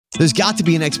There's got to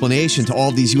be an explanation to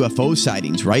all these UFO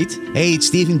sightings, right? Hey, it's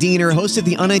Stephen Diener, host of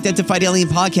the Unidentified Alien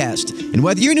Podcast. And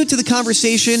whether you're new to the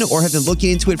conversation or have been looking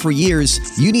into it for years,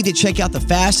 you need to check out the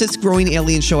fastest growing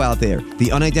alien show out there,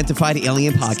 the Unidentified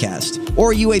Alien Podcast,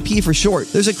 or UAP for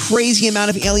short. There's a crazy amount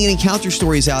of alien encounter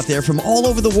stories out there from all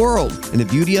over the world. And the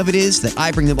beauty of it is that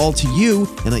I bring them all to you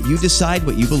and let you decide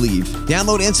what you believe.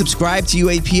 Download and subscribe to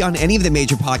UAP on any of the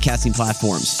major podcasting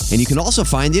platforms. And you can also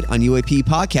find it on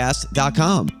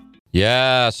UAPpodcast.com.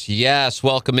 Yes.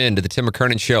 Welcome into the Tim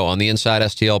McKernan Show on the Inside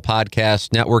STL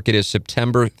Podcast Network. It is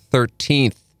September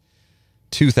 13th,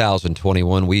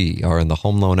 2021. We are in the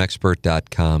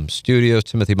HomeLoanExpert.com studios.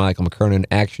 Timothy Michael McKernan,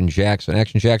 Action Jackson.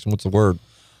 Action Jackson, what's the word?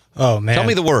 Oh, man. Tell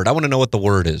me the word. I want to know what the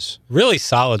word is. Really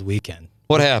solid weekend.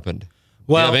 What happened?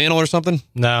 Well, you have anal or something?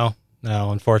 No,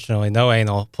 unfortunately. No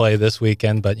anal play this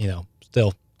weekend, but,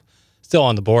 still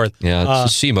on the board. Yeah,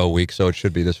 it's SEMO week, so it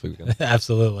should be this weekend.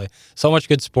 Absolutely. So much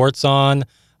good sports on. It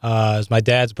was my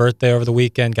dad's birthday over the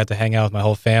weekend. Got to hang out with my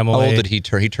whole family. How old did he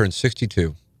turn? He turned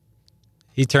 62.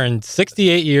 He turned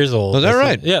 68 years old. Is that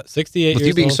right? Yeah, 68 years old. With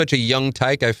you being such a young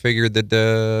tyke, I figured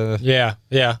that... Yeah.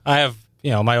 I have,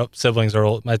 my siblings are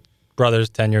old. My brother's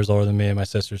 10 years older than me, and my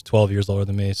sister's 12 years older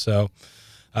than me. So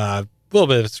a little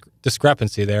bit of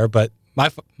discrepancy there. But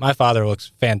my father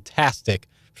looks fantastic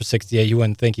for 68. You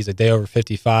wouldn't think he's a day over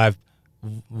 55.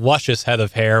 Luscious head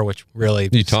of hair, which really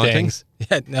stings.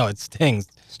 Yeah, no, it stings.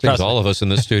 Stings all of us in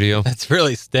this studio. It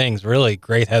really stings. Really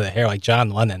great head of hair, like John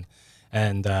Lennon.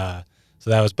 And so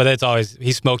that was, but it's always,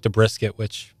 he smoked a brisket,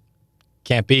 which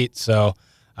can't beat. So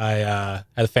I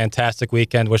had a fantastic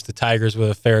weekend. Wish the Tigers would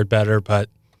have fared better, but,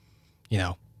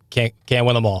 can't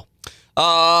win them all.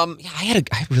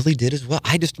 I really did as well.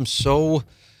 I just am so,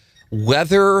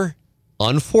 weather,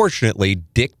 unfortunately,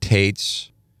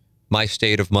 dictates my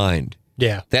state of mind.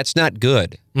 Yeah. That's not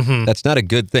good. Mm-hmm. That's not a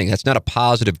good thing. That's not a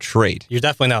positive trait. You're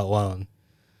definitely not alone.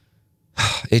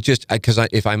 It just, because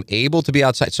if I'm able to be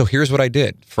outside, so here's what I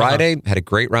did. Friday, had a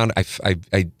great round. I thought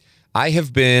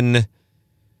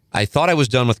I was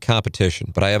done with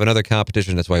competition, but I have another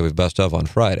competition. That's why we have best of on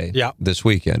Friday. Yeah. This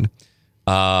weekend.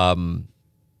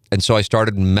 And so I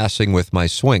started messing with my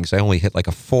swings. I only hit like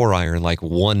a 4-iron, like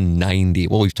 190.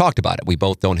 Well, we've talked about it. We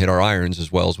both don't hit our irons as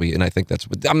well as and I think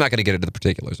I'm not going to get into the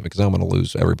particulars of it because I'm going to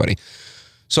lose everybody.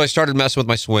 So I started messing with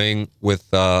my swing with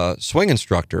swing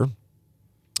instructor,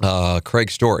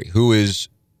 Craig Story, who is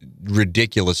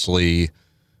ridiculously,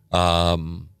 I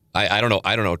don't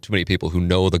know too many people who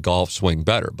know the golf swing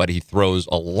better, but he throws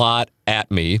a lot at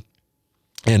me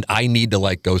and I need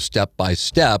to go step by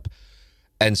step.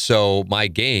 And so my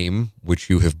game, which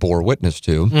you have bore witness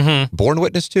to, I think Bore, the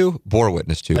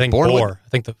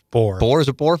Bore. Bore, is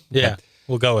it Bore? Yeah,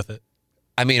 we'll go with it.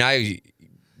 I mean, I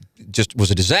just was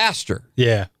a disaster.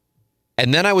 Yeah.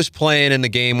 And then I was playing in the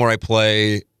game where I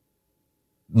play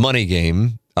money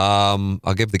game.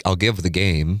 I'll give the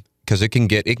game because it can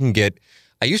get,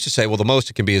 I used to say, well, the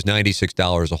most it can be is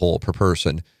 $96 a hole per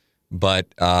person. But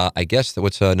I guess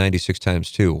what's 96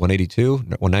 times 2? 182?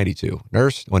 192.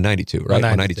 Nurse? 192, right?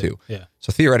 192. Yeah.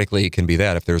 So theoretically, it can be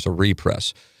that if there's a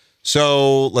repress.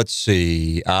 So let's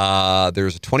see.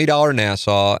 There's a $20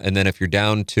 Nassau, and then if you're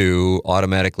down to,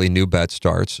 automatically new bet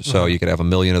starts. So you could have 1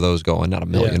 million of those going. Not 1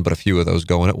 million, but a few of those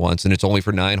going at once. And it's only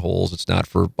for 9 holes. It's not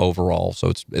for overall.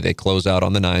 So they close out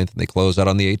on the 9th, and they close out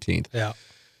on the 18th. Yeah.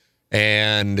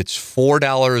 And it's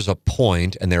 $4 a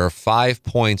point, and there are 5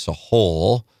 points a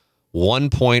hole. 1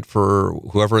 point for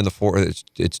whoever in the four.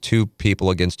 It's 2 people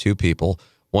against 2 people.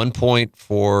 1 point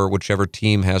for whichever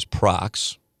team has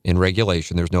procs in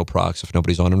regulation. There's no procs if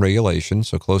nobody's on in regulation,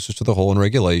 so closest to the hole in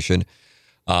regulation.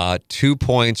 2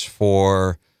 points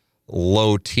for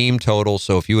low team total.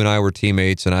 So if you and I were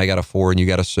teammates and I got a 4 and you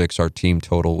got a 6, our team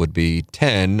total would be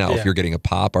 10. Now, if you're getting a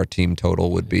pop, our team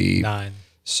total would be 9.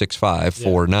 6, 5,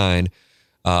 4, 9.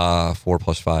 4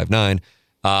 plus 5, 9.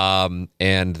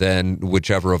 And then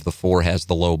whichever of the 4 has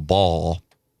the low ball,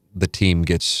 the team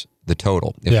gets the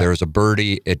total. If there's a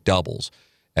birdie, it doubles.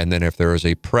 And then if there is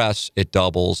a press, it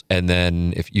doubles. And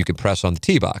then if you can press on the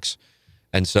tee box.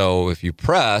 And so if you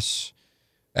press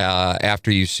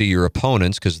after you see your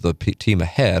opponents, because the team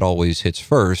ahead always hits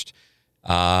first,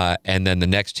 and then the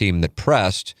next team that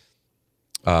pressed,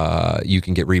 you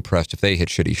can get repressed if they hit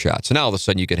shitty shots. And now all of a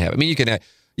sudden you can have,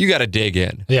 you got to dig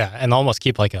in. Yeah, and almost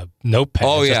keep like a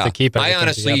notepad just to keep everything I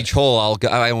honestly, together. each hole,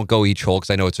 I won't go each hole because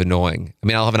I know it's annoying.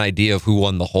 I'll have an idea of who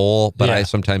won the hole, but I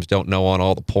sometimes don't know on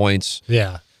all the points.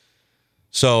 Yeah.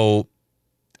 So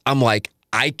I'm like,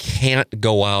 I can't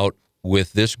go out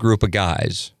with this group of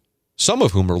guys, some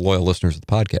of whom are loyal listeners of the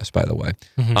podcast, by the way,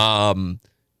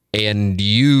 and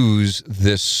use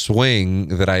this swing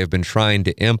that I have been trying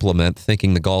to implement,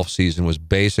 thinking the golf season was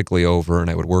basically over and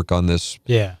I would work on this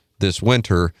this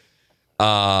winter,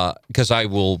 because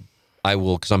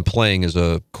because I'm playing as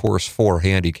a course 4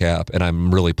 handicap, and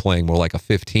I'm really playing more like a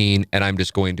 15, and I'm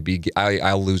just going to be,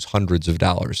 I'll lose hundreds of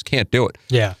dollars. Can't do it.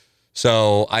 Yeah.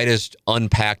 So I just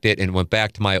unpacked it and went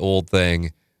back to my old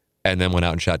thing, and then went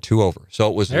out and shot 2 over. So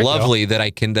it was lovely that I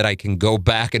can go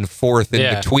back and forth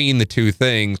in between the two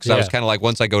things, because I was kind of like,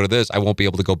 once I go to this, I won't be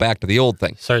able to go back to the old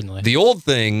thing. Certainly. The old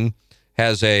thing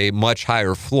has a much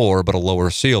higher floor but a lower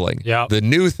ceiling. Yeah. The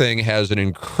new thing has an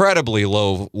incredibly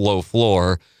low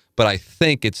floor, but I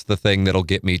think it's the thing that'll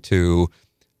get me to,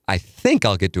 I think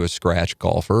I'll get to a scratch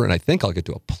golfer, and I think I'll get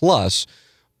to a plus,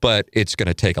 but it's going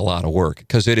to take a lot of work,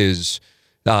 because it is,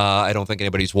 I don't think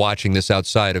anybody's watching this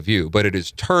outside of you, but it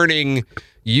is turning,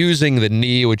 using the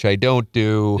knee, which I don't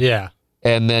do. Yeah.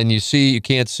 And then you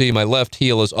can't see, my left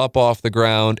heel is up off the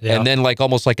ground, and then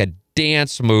almost like a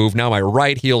dance move, now my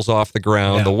right heel's off the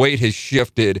ground, the weight has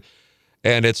shifted,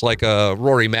 and it's like a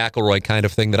Rory McIlroy kind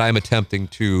of thing that I'm attempting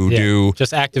to do.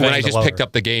 Just activating when I just picked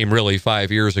up the game really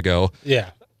 5 years ago.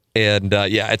 Yeah. And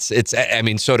it's I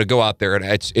mean, so to go out there and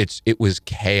it was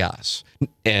chaos.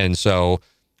 And so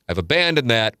I've abandoned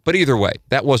that. But either way,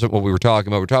 that wasn't what we were talking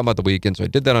about. We were talking about the weekend. So I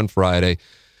did that on Friday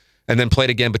and then played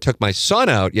again, but took my son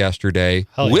out yesterday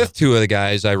with 2 of the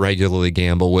guys I regularly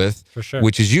gamble with, for sure,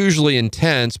 which is usually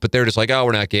intense, but they're just like, oh,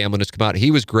 we're not gambling. Just come out. He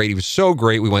was great. He was so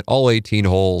great. We went all 18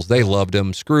 holes. They loved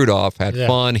him, screwed off, had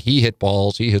fun. He hit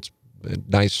balls. He hits a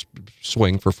nice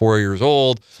swing for 4 years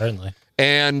old. Certainly.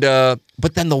 And,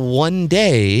 but then the one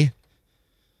day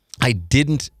I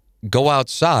didn't go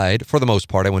outside, for the most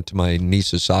part. I went to my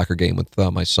niece's soccer game with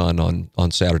my son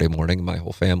on Saturday morning. My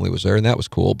whole family was there, and that was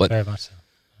cool. But very much so.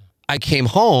 I came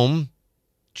home.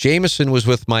 Jameson was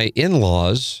with my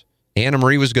in-laws. Anna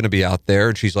Marie was going to be out there,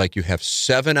 and she's like, you have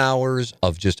 7 hours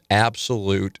of just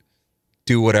absolute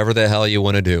do whatever the hell you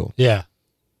want to do. Yeah.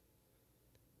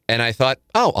 And I thought,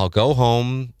 oh, I'll go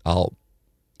home, I'll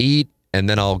eat, and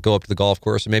then I'll go up to the golf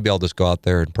course, and maybe I'll just go out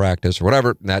there and practice or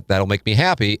whatever. That'll make me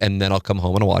happy, and then I'll come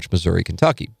home and I'll watch Missouri,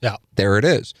 Kentucky. Yeah. There it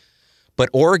is. But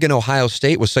Oregon, Ohio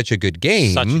State was such a good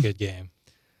game. Such a good game.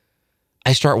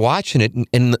 I start watching it,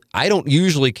 and I don't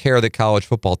usually care that college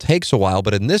football takes a while,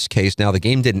 but in this case, now the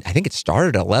game didn't, I think it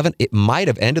started at 11. It might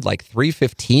have ended like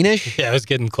 3:15-ish. Yeah, it was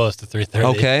getting close to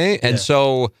 3:30. Okay, and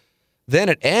so then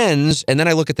it ends, and then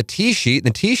I look at the tee sheet,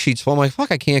 and the tee sheet's full. I'm like,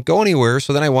 fuck, I can't go anywhere.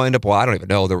 So then I wind up, well, I don't even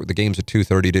know. The games at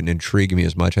 2:30 didn't intrigue me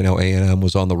as much. I know A&M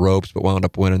was on the ropes, but wound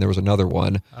up winning. There was another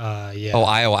one. Yeah. Oh,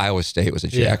 Iowa State was a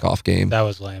jack-off game. That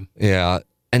was lame. Yeah,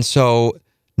 and so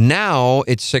now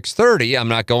it's 6:30. I'm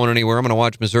not going anywhere. I'm going to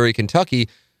watch Missouri, Kentucky.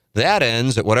 That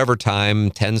ends at whatever time,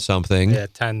 10-something. Yeah,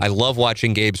 10. I love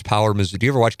watching Gabe's Power Mizzou. Do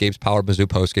you ever watch Gabe's Power Mizzou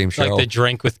postgame show? Like the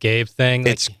drink with Gabe thing?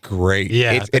 It's great.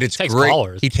 Yeah, it's takes great.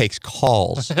 callers. He takes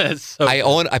calls. It's so I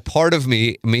own a part of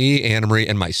me, Anna Marie,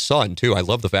 and my son, too. I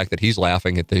love the fact that he's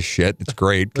laughing at this shit. It's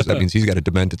great because that means he's got a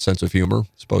demented sense of humor.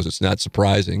 I suppose it's not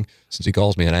surprising since he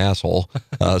calls me an asshole.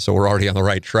 So we're already on the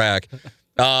right track.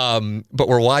 But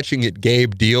we're watching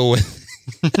Gabe deal with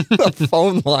the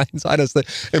phone lines, honestly.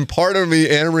 And part of me,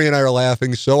 Anna Marie and I are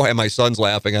laughing and my son's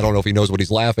laughing. I don't know if he knows what he's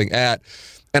laughing at.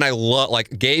 And I love,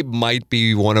 like, Gabe might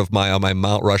be one of my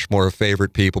Mount Rushmore of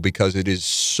favorite people because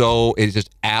it's just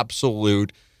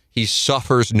absolute. He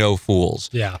suffers no fools.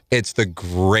 Yeah. It's the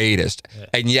greatest. Yeah.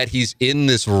 And yet he's in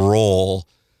this role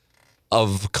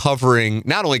of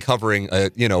not only covering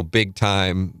a, big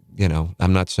time,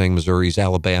 I'm not saying Missouri's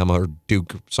Alabama or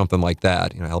Duke, something like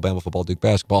that, Alabama football, Duke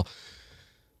basketball.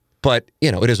 But,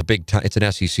 it is a big time. It's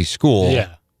an SEC school.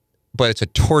 Yeah. But it's a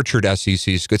tortured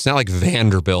SEC school. It's not like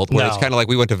Vanderbilt, where it's kind of like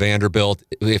we went to Vanderbilt.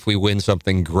 If we win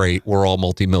something great, we're all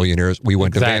multimillionaires. We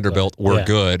went to Vanderbilt. We're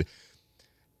good.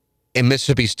 And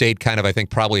Mississippi State kind of, I think,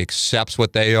 probably accepts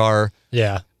what they are.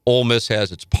 Yeah. Ole Miss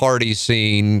has its party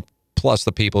scene, plus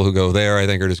the people who go there, I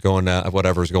think, are just going to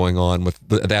whatever's going on with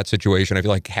that situation. I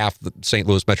feel like half the St.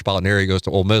 Louis metropolitan area goes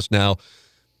to Ole Miss now.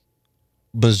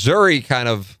 Missouri kind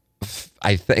of,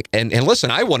 I think, and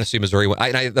listen, I want to see Missouri win.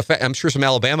 I'm sure some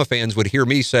Alabama fans would hear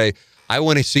me say, I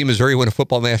want to see Missouri win a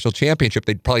football national championship.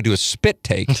 They'd probably do a spit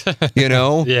take,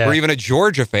 Yeah. Or even a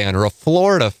Georgia fan or a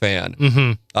Florida fan.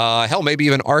 Mm-hmm. Hell, maybe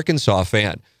even Arkansas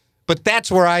fan. But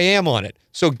that's where I am on it.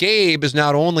 So Gabe is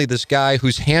not only this guy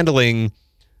who's handling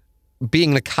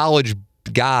being the college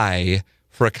guy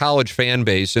for a college fan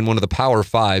base in one of the Power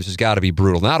Fives has got to be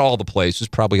brutal. Not all the places,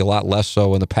 probably a lot less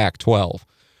so in the Pac-12.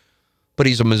 But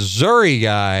he's a Missouri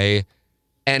guy,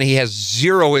 and he has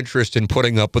zero interest in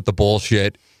putting up with the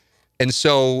bullshit. And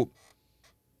so,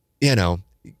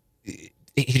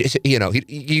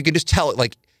 you can just tell it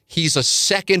like he's a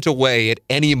second away at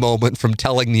any moment from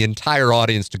telling the entire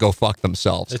audience to go fuck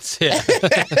themselves.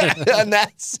 and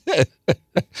that's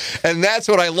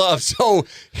what I love. So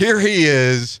here he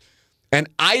is. And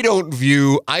I don't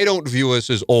view us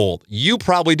as old. You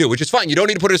probably do, which is fine. You don't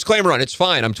need to put a disclaimer on. It's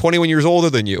fine. I'm 21 years older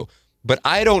than you. But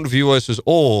I don't view us as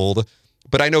old.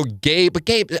 But I know Gabe,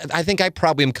 I think I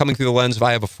probably am coming through the lens of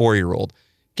I have a 4-year-old.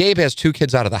 Gabe has 2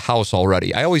 kids out of the house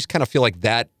already. I always kind of feel like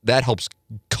that helps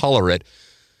color it.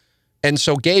 And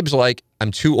so Gabe's like,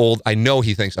 I'm too old. I know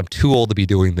he thinks I'm too old to be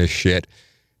doing this shit.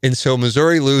 And so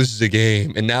Missouri loses a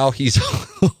game, and now he's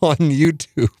on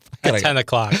YouTube. At 10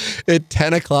 o'clock. At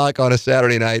 10 o'clock on a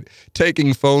Saturday night,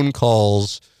 taking phone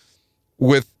calls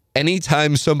with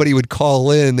anytime somebody would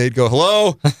call in, they'd go,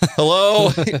 hello,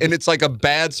 hello. And it's like a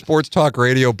bad sports talk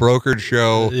radio brokered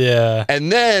show. Yeah.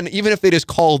 And then even if they just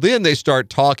called in, they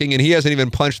start talking, and he hasn't even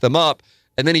punched them up.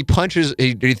 And then he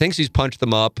thinks he's punched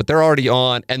them up, but they're already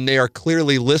on, and they are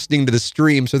clearly listening to the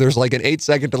stream. So there's like an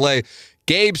 8-second delay.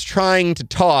 Gabe's trying to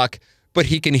talk, but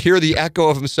he can hear the echo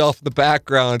of himself in the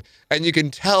background, and you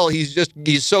can tell he's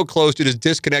so close to just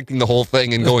disconnecting the whole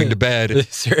thing and going to bed.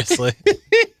 Seriously.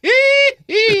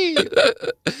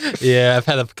 Yeah, I've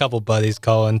had a couple buddies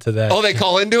call into that. Oh, they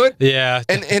call into it? Yeah.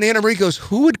 And Anna Marie goes,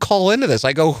 who would call into this?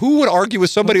 I go, who would argue with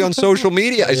somebody on social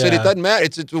media? I said, it doesn't matter.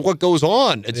 It's what goes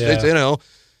on. It's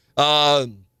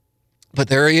but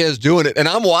there he is doing it, and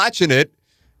I'm watching it.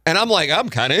 And I'm like, I'm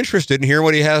kind of interested in hearing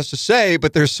what he has to say,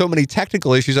 but there's so many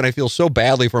technical issues, and I feel so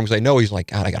badly for him because I know he's like,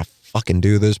 God, I got to fucking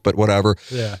do this, but whatever.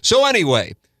 Yeah. So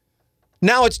anyway,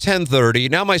 now it's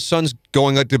 10:30. Now my son's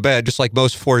going to bed, just like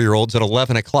most 4-year-olds, at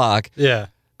 11 o'clock. Yeah.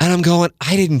 And I'm going,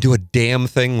 I didn't do a damn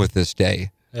thing with this day.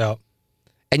 Yeah.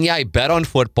 And yeah, I bet on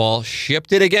football.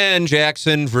 Shipped it again,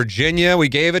 Jackson. Virginia, we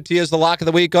gave it to you as the lock of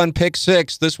the week on Pick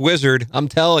 6. This wizard, I'm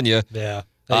telling you. Yeah.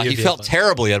 He felt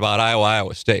terribly about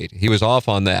Iowa State. He was off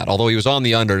on that, although he was on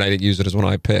the under, and I didn't use it as one of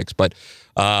my picks. But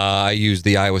I used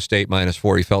the Iowa State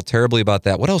 -4. He felt terribly about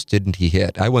that. What else didn't he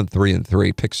hit? I went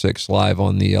 3-3, Pick 6 live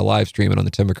on the live stream and on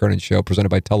the Tim McKernan Show, presented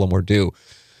by Tell 'em We're Due.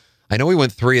 I know he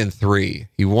went 3-3.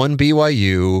 He won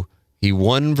BYU. He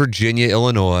won Virginia,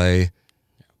 Illinois.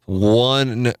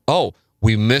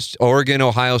 We missed Oregon,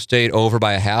 Ohio State over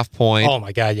by a half point. Oh,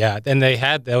 my God, yeah. And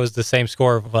that was the same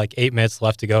score with like 8 minutes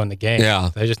left to go in the game.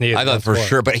 Yeah. They just needed I thought for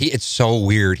sure, but it's so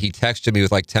weird. He texted me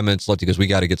with like 10 minutes left. He goes, we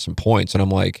got to get some points. And I'm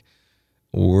like,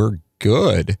 we're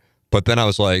good. But then I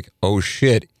was like, oh,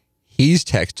 shit, he's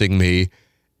texting me,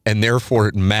 and therefore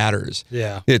it matters.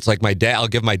 Yeah. It's like I'll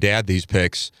give my dad these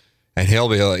picks, and he'll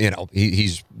be,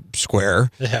 he's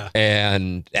square. Yeah.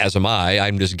 And as am I.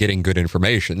 I'm just getting good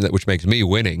information, which makes me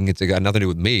winning. It's got nothing to do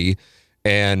with me.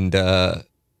 And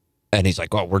he's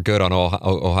like, well, we're good on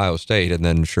Ohio State. And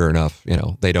then sure enough,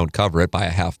 they don't cover it by a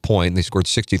half point. They scored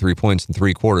 63 points in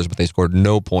 3 quarters, but they scored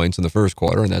no points in the first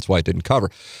quarter, and that's why it didn't cover.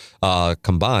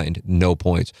 Combined, no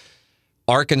points.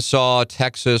 Arkansas,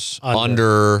 Texas,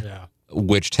 under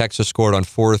which Texas scored on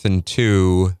 4th and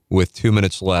 2 with 2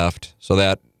 minutes left. So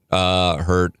that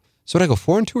hurt. So did I go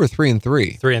 4-2 or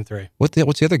 3-3? 3-3. What's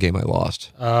the other game I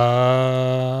lost?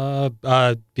 Iowa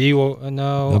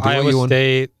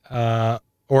State,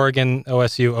 Oregon,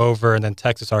 OSU over, and then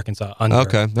Texas, Arkansas under.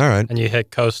 Okay, all right. And you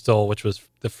hit Coastal, which was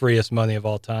the freest money of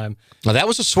all time. Now, that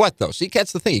was a sweat, though. See,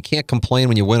 that's the thing. You can't complain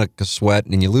when you win a sweat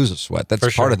and you lose a sweat.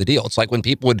 That's part of the deal. It's like when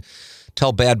people would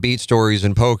tell bad beat stories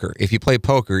in poker. If you play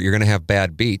poker, you're going to have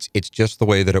bad beats. It's just the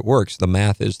way that it works. The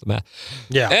math is the math.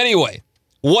 Yeah. Anyway,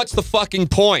 what's the fucking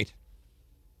point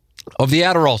of the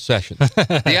Adderall sessions?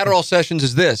 The Adderall sessions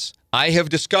is this. I have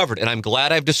discovered, and I'm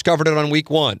glad I've discovered it on week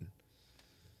 1,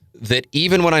 that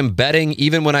even when I'm betting,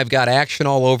 even when I've got action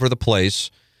all over the place,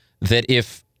 that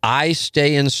if I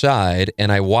stay inside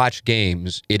and I watch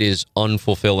games, it is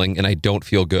unfulfilling and I don't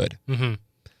feel good. Mm-hmm.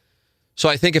 So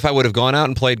I think if I would have gone out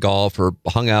and played golf or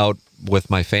hung out with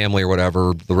my family or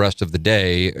whatever the rest of the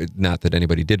day, not that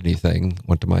anybody did anything,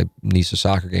 went to my niece's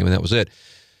soccer game and that was it,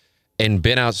 and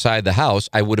been outside the house,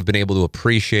 I would have been able to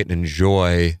appreciate and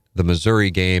enjoy the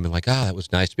Missouri game and like, that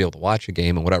was nice to be able to watch a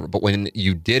game and whatever. But when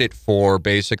you did it for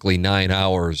basically 9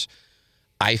 hours,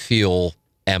 I feel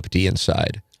empty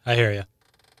inside. I hear you.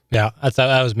 Yeah,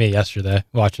 that was me yesterday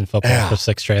watching football for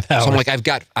 6 straight hours. So I'm like, I've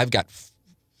got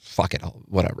fuck it,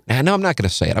 whatever. And no, I'm not going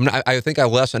to say it. I think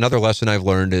another lesson I've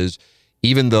learned is,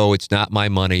 even though it's not my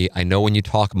money, I know when you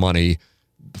talk money,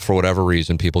 for whatever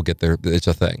reason, people get it's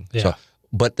a thing. Yeah. So,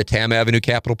 but the Tam Avenue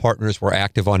Capital Partners were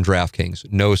active on DraftKings.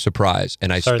 No surprise.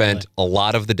 And I spent a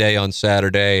lot of the day on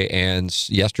Saturday and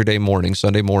Sunday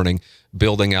morning,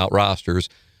 building out rosters.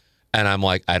 And I'm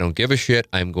like, I don't give a shit.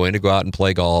 I'm going to go out and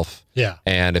play golf. Yeah.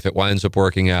 And if it winds up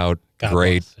working out, God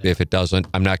great. bless, yeah. If it doesn't,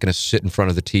 I'm not going to sit in front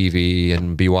of the TV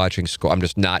and be watching school. I'm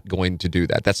just not going to do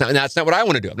that. That's not what I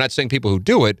want to do. I'm not saying people who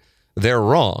do it, they're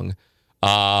wrong.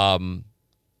 I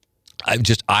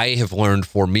have learned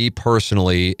for me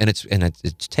personally, and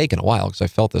it's taken a while because I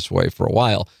felt this way for a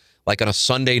while. Like on a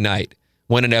Sunday night,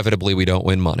 when inevitably we don't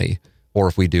win money, or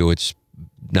if we do, it's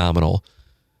nominal,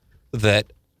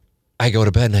 that I go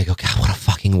to bed and I go, God, what a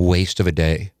fucking waste of a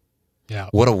day. Yeah.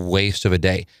 What a waste of a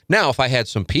day. Now, if I had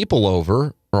some people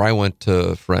over, or I went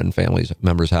to family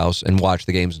member's house and watched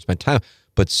the games and spent time,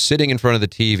 but sitting in front of the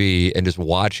TV and just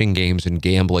watching games and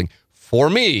gambling, for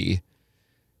me,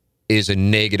 is a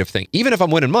negative thing. Even if I'm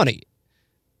winning money,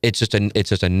 it's just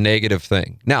a negative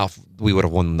thing. Now, if we would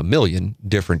have won the million,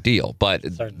 different deal. But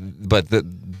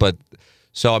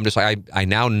so I'm just like, I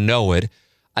now know it.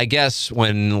 I guess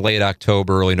when late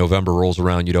October, early November rolls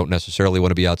around, you don't necessarily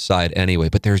want to be outside anyway.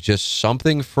 But there's just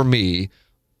something for me,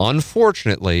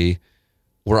 unfortunately,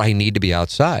 where I need to be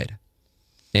outside.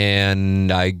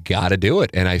 And I got to do it.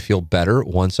 And I feel better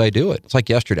once I do it. It's like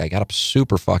yesterday. I got up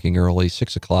super fucking early,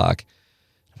 6 o'clock.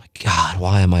 I'm like, God,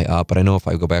 why am I up? But I know if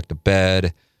I go back to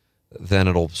bed, then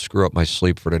it'll screw up my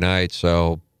sleep for tonight.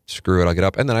 So screw it, I'll get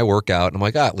up. And then I work out. And I'm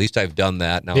like, at least I've done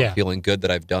that. Now I'm feeling good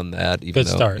that I've done that. Even good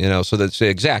start. So that's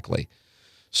exactly.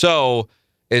 So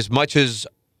as much as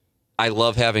I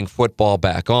love having football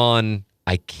back on,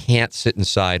 I can't sit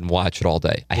inside and watch it all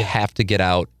day. I have to get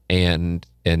out and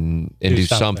do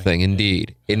something.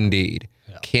 Indeed.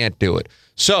 Yeah. Can't do it.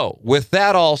 So with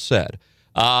that all said,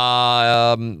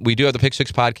 we do have the Pick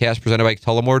Six podcast presented by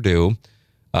Tullamore Dew.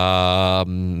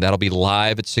 That'll be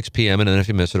live at 6 p.m. And then if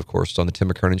you miss it, of course, it's on the Tim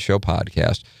McKernan Show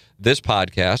podcast. This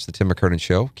podcast, the Tim McKernan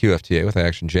Show, QFTA with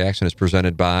Action Jackson, is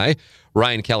presented by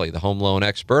Ryan Kelly, the home loan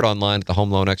expert, online at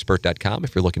thehomeloanexpert.com.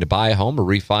 If you're looking to buy a home or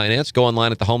refinance, go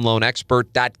online at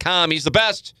thehomeloanexpert.com. He's the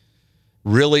best.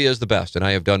 Really is the best. And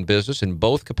I have done business in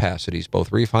both capacities,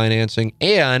 both refinancing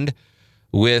and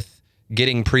with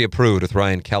getting pre-approved with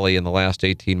Ryan Kelly in the last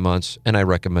 18 months, and I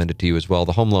recommend it to you as well,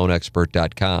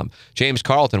 thehomeloanexpert.com. James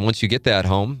Carlton, once you get that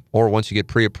home, or once you get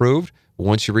pre-approved,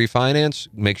 once you refinance,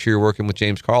 make sure you're working with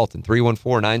James Carlton,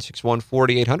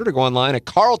 314-961-4800, or go online at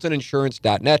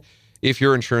carltoninsurance.net. If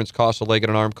your insurance costs a leg and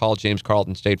an arm, call James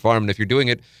Carlton State Farm. And if you're doing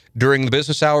it during the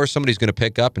business hours, somebody's going to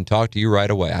pick up and talk to you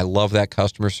right away. I love that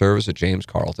customer service at James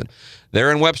Carlton. They're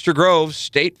in Webster Grove,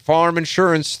 State Farm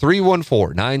Insurance,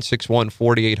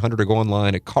 314-961-4800, or go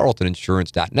online at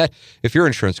carltoninsurance.net. If your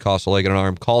insurance costs a leg and an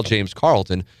arm, call James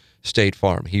Carlton State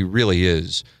Farm. He really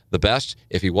is the best.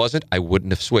 If he wasn't, I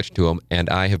wouldn't have switched to him, and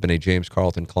I have been a James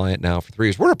Carlton client now for 3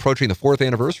 years. We're approaching the 4th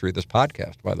anniversary of this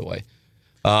podcast, by the way.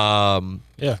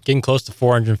 Getting close to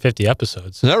 450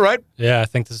 episodes. Is that right? Yeah, I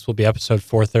think this will be episode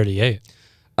 438.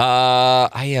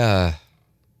 I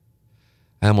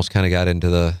almost kind of got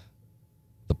into the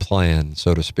plan,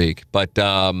 so to speak, but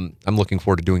I'm looking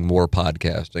forward to doing more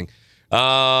podcasting.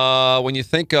 When you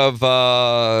think of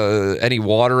any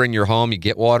water in your home, you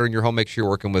get water in your home, make sure you're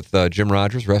working with Jim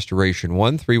Rogers, Restoration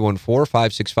One,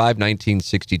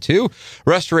 314-565-1962.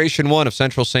 Restoration One of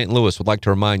Central St. Louis would like to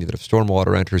remind you that if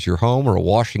stormwater enters your home, or a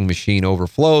washing machine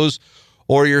overflows,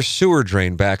 or your sewer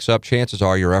drain backs up, chances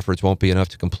are your efforts won't be enough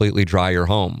to completely dry your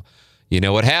home. You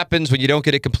know what happens when you don't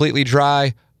get it completely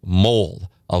dry? Mold.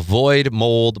 Avoid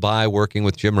mold by working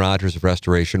with Jim Rogers of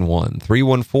Restoration One.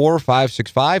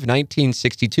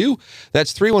 314-565-1962.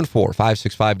 That's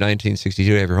 314-565-1962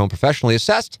 to have your home professionally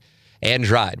assessed and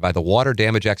dried by the water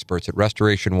damage experts at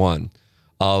Restoration One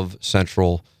of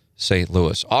Central St.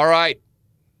 Louis. All right.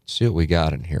 Let's see what we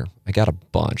got in here. I got a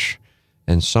bunch.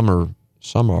 And some are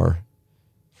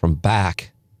from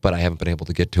back, but I haven't been able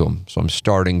to get to them. So I'm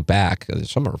starting back.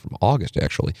 Some are from August,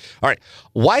 actually. All right.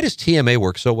 Why does TMA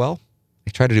work so well? I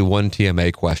try to do one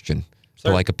TMA question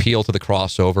to appeal to the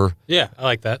crossover. Yeah, I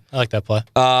like that. I like that play.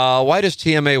 Why does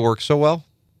TMA work so well?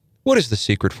 What is the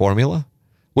secret formula?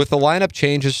 With the lineup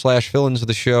changes / fill-ins of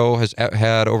the show has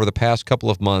had over the past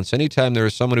couple of months, anytime there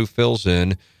is someone who fills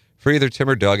in for either Tim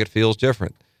or Doug, it feels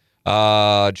different.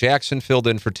 Jackson filled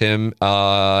in for Tim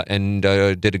and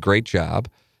did a great job.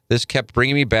 This kept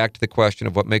bringing me back to the question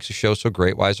of what makes a show so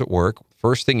great. Why does it work?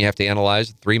 First thing, you have to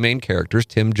analyze the 3 main characters,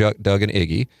 Tim, Doug, and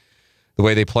Iggy. The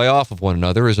way they play off of one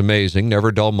another is amazing. Never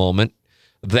a dull moment.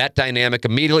 That dynamic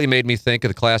immediately made me think of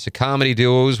the classic comedy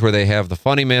duos where they have the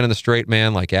funny man and the straight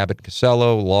man, like Abbott and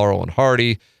Costello, Laurel and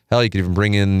Hardy. Hell, you could even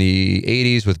bring in the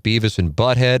 80s with Beavis and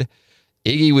Butthead.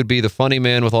 Iggy would be the funny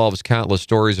man with all of his countless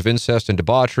stories of incest and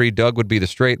debauchery. Doug would be the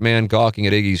straight man gawking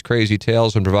at Iggy's crazy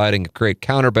tales and providing a great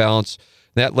counterbalance.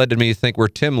 That led to me to think where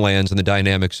Tim lands in the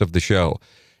dynamics of the show.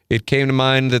 It came to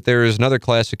mind that there is another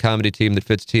classic comedy team that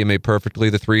fits TMA perfectly,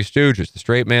 the Three Stooges. The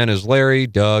straight man is Larry,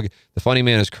 Doug. The funny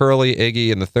man is Curly,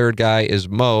 Iggy. And the third guy is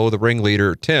Mo, the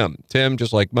ringleader, Tim. Tim,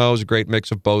 just like Mo, is a great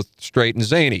mix of both straight and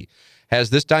zany. Has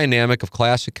this dynamic of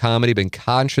classic comedy been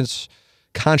conscious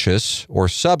or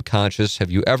subconscious? Have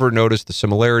you ever noticed the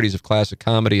similarities of classic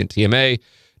comedy and TMA?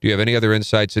 Do you have any other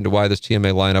insights into why this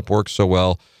TMA lineup works so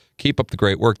well? Keep up the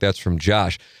great work. That's from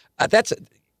Josh. I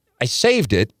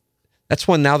saved it. That's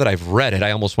one, now that I've read it,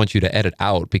 I almost want you to edit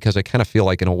out because I kind of feel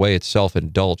like in a way it's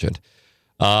self-indulgent.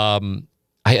 I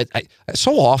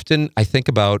so often I think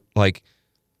about like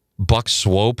Buck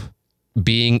Swope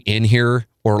being in here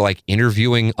or like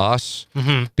interviewing us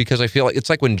because I feel like it's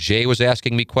like when Jay was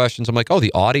asking me questions, I'm like, oh,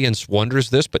 the audience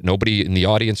wonders this, but nobody in the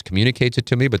audience communicates it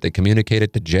to me, but they communicate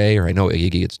it to Jay, or I know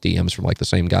Iggy gets DMs from like the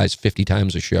same guys 50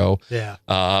 times a show. Yeah.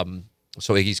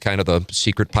 So Iggy's kind of the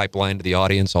secret pipeline to the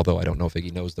audience, although I don't know if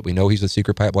Iggy knows that we know he's the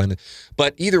secret pipeline.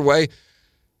 But either way,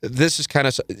 this is kind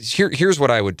of here's what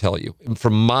I would tell you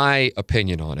from my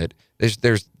opinion on it.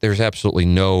 There's absolutely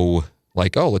no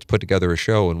like, oh, let's put together a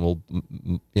show and we'll,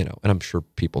 and I'm sure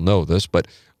people know this, but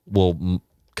we'll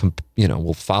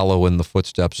follow in the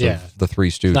footsteps of the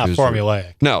Three Stooges. It's not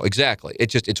formulaic. No, exactly.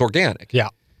 It's organic. Yeah.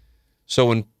 So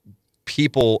when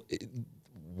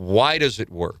why does it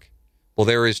work? Well,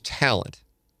 there is talent.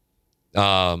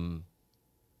 But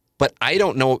I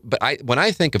don't know. But when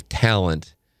I think of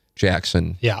talent,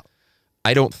 Jackson,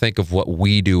 I don't think of what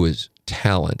we do as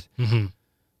talent.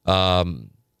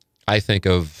 I think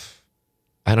of,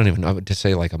 I don't even know what to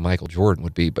say like a Michael Jordan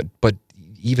would be, but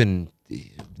even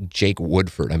Jake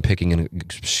Woodford, I'm picking an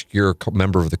obscure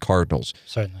member of the Cardinals.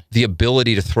 Certainly. The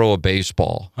ability to throw a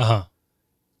baseball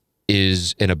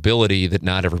is an ability that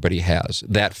not everybody has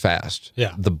that fast.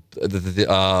 Yeah.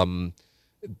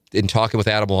 In talking with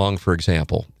Adam Long, for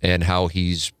example, and how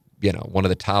he's, one of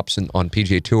the tops on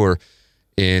PGA Tour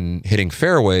in hitting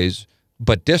fairways,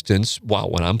 but distance,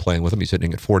 when I'm playing with him, he's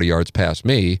hitting at 40 yards past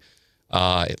me,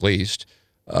 at least.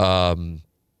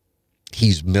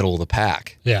 He's middle of the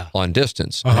pack on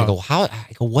distance. And I go,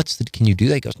 can you do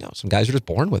that? He goes, no, some guys are just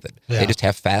born with it. Yeah. They just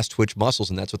have fast twitch muscles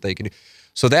and that's what they can do.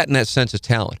 So that in that sense is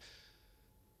talent.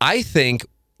 I think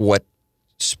what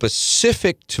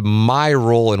specific to my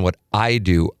role and what I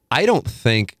do, I don't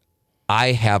think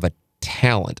I have a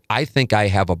talent. I think I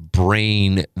have a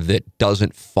brain that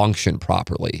doesn't function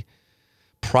properly.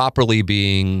 Properly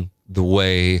being the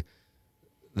way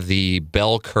the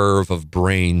bell curve of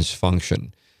brains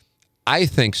function. I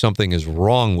think something is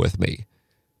wrong with me.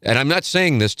 And I'm not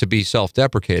saying this to be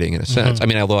self-deprecating in a sense. I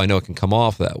mean, although I know it can come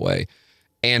off that way.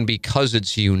 And because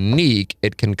it's unique,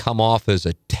 it can come off as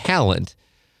a talent.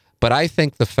 But I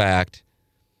think the fact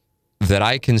that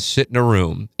I can sit in a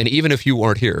room, and even if you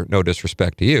weren't here, no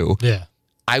disrespect to you,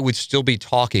 I would still be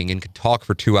talking and could talk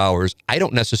for 2 hours. I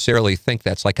don't necessarily think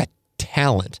that's like a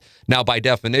talent. Now, by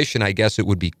definition, I guess it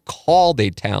would be called a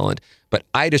talent, but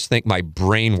I just think my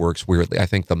brain works weirdly. I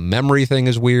think the memory thing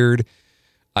is weird.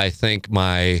 I think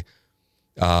my,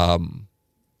 I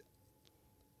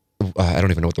don't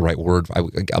even know what the right word,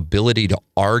 ability to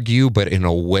argue, but in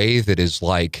a way that is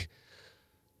like,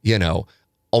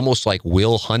 almost like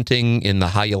Will Hunting in the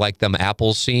How You Like Them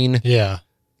Apples scene. Yeah.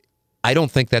 I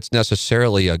don't think that's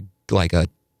necessarily a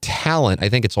talent. I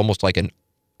think it's almost like I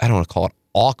don't want to call it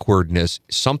awkwardness.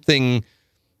 Something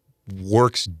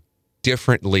works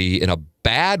differently in a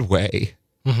bad way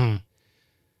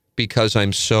because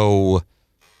I'm so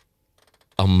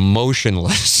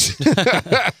emotionless.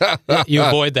 You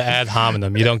avoid the ad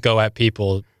hominem. You don't go at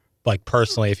people like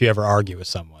personally if you ever argue with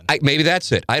someone. Maybe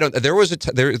that's it.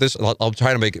 I'll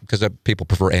try to make it because people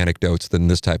prefer anecdotes than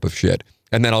this type of shit.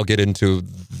 And then I'll get into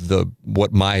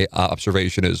what my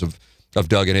observation is of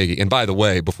Doug and Iggy. And by the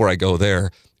way, before I go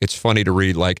there, it's funny to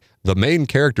read like the main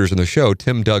characters in the show,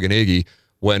 Tim, Doug, and Iggy,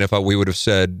 when if we would have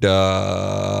said,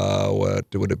 what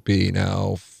would it be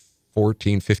now,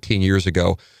 14, 15 years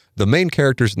ago, the main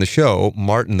characters in the show,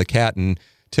 Martin, the cat, and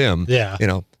Tim,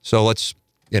 so let's,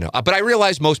 but I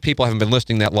realize most people haven't been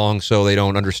listening that long, so they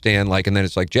don't understand, and then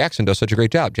it's like, Jackson does such a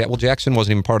great job. Well, Jackson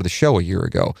wasn't even part of the show a year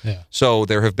ago. Yeah. So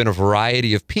there have been a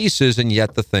variety of pieces, and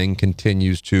yet the thing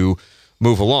continues to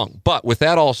move along. But with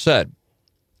that all said,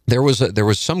 there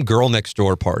was some girl next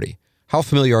door party. How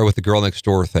familiar are you with the girl next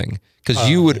door thing? Because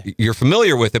you're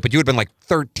familiar with it, but you would have been like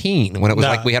 13 when it was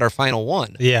like we had our final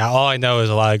one. Yeah, all I know is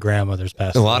a lot of grandmothers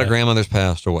passed away. A lot of grandmothers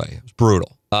passed away. It was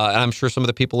brutal. And I'm sure some of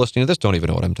the people listening to this don't even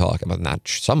know what I'm talking about. Not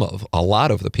some of, a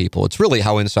lot of the people. It's really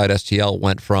how Inside STL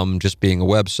went from just being a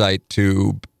website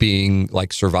to being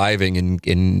like surviving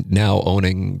and now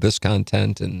owning this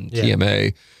content and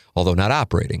TMA, although not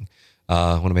operating.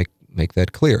 I want to make make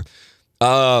that clear.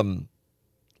 And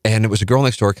it was a girl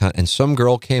next door, and some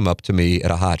girl came up to me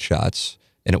at a Hot Shots,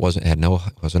 and it wasn't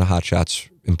a Hot Shots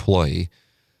employee,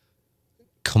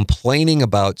 complaining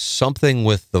about something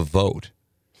with the vote.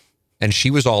 And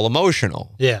she was all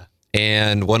emotional. Yeah.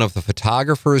 And one of the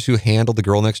photographers who handled the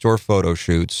girl next door photo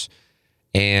shoots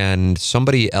and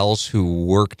somebody else who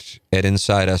worked at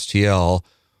Inside STL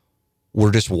were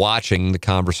just watching the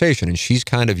conversation. And she's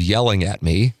kind of yelling at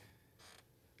me,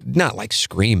 not like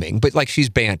screaming, but like she's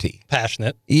banty.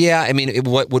 Passionate. Yeah. I mean,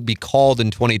 what would be called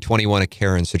in 2021 a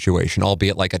Karen situation,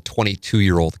 albeit like a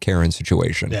 22-year-old Karen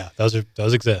situation. Yeah, those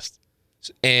exist.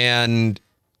 And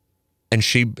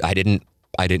I didn't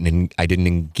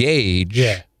engage.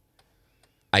 Yeah.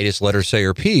 I just let her say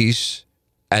her piece.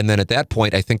 And then at that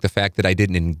point, I think the fact that I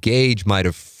didn't engage might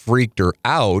have freaked her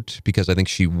out because I think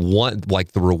she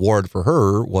like the reward for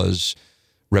her was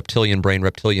reptilian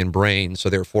brain. So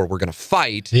therefore we're going to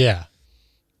fight. Yeah.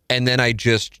 And then I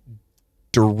just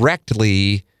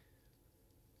directly,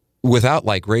 without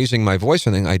like raising my voice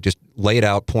or anything, I just laid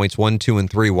out points 1, 2, and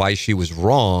 3, why she was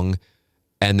wrong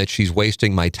and that she's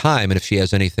wasting my time. And if she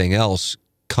has anything else,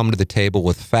 come to the table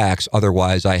with facts.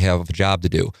 Otherwise, I have a job to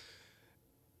do.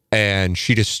 And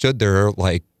she just stood there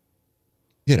like,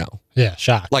 Yeah,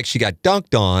 shocked. like she got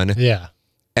dunked on. Yeah.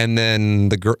 And then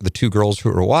the two girls who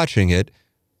were watching it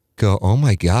go, "Oh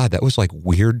my God, that was like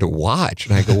weird to watch."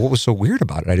 And I go, "What was so weird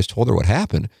about it?" I just told her what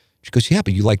happened. She goes, "Yeah,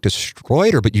 but you like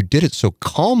destroyed her, but you did it so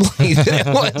calmly that it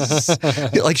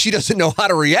was like she doesn't know how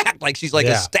to react. Like she's like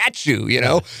a statue,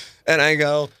 And I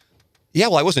go, "Yeah,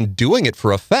 well, I wasn't doing it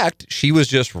for effect. She was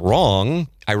just wrong.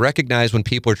 I recognize when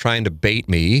people are trying to bait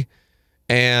me.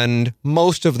 And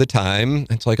most of the time,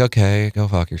 it's like, okay, go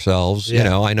fuck yourselves.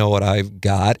 Yeah. I know what I've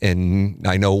got, and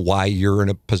I know why you're in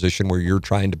a position where you're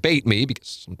trying to bait me because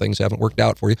some things haven't worked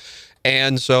out for you.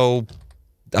 And so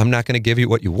I'm not going to give you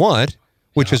what you want,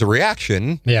 which is a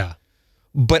reaction. Yeah.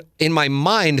 But in my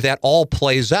mind, that all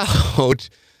plays out.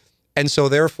 And so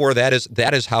therefore, that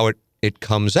is how it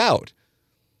comes out.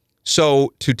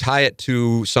 So to tie it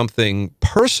to something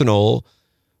personal,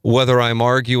 whether I'm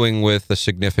arguing with a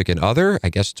significant other, I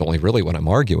guess it's only really when I'm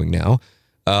arguing now.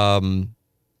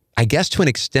 I guess to an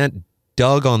extent,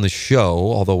 Doug on the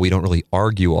show, although we don't really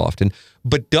argue often,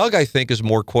 but Doug, I think, is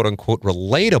more quote unquote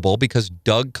relatable because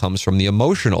Doug comes from the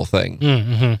emotional thing.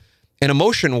 Mm-hmm. And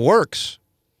emotion works.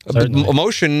 Certainly.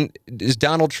 Emotion is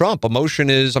Donald Trump.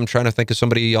 Emotion is, I'm trying to think of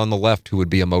somebody on the left who would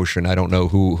be emotion. I don't know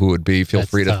who would be. Feel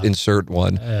free to insert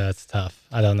one. It's tough.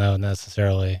 I don't know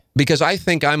necessarily. Because I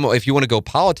think if you want to go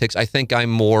politics, I think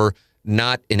I'm more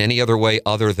not in any other way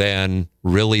other than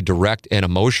really direct and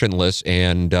emotionless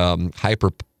and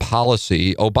hyper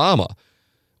policy Obama,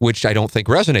 which I don't think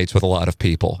resonates with a lot of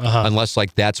people unless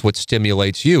like that's what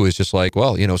stimulates you is just like,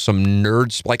 well, some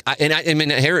nerds like, I mean,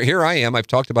 here I am. I've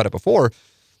talked about it before.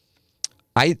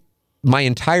 My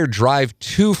entire drive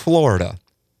to Florida,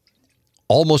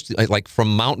 almost like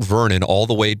from Mount Vernon all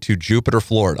the way to Jupiter,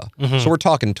 Florida. Mm-hmm. So we're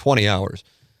talking 20 hours.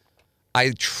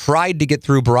 I tried to get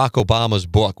through Barack Obama's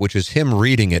book, which is him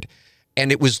reading it.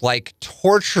 And it was like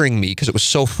torturing me because it was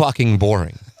so fucking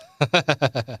boring.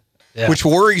 Yeah. Which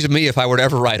worries me if I were to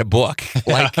ever write a book.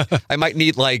 Like I might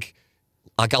need like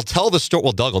I'll tell the story.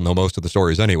 Well, Doug will know most of the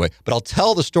stories anyway, but I'll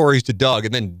tell the stories to Doug,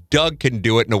 and then Doug can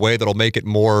do it in a way that'll make it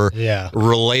more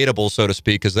relatable, so to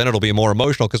speak, because then it'll be more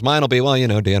emotional. Because mine will be,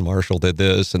 well, Dan Marshall did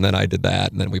this, and then I did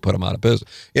that, and then we put him out of business.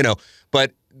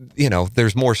 But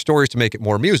there's more stories to make it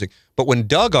more amusing. But when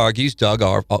Doug argues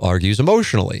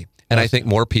emotionally, and I think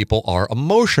more people are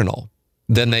emotional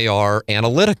than they are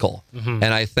analytical, and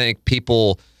I think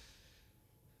people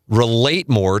relate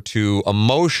more to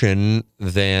emotion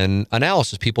than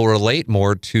analysis. People relate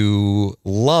more to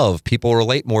love. People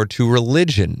relate more to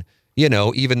religion,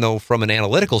 even though from an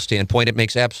analytical standpoint, it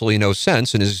makes absolutely no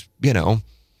sense and is,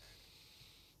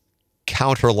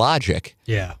 counter logic.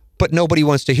 Yeah. But nobody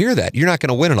wants to hear that. You're not going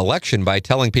to win an election by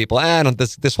telling people,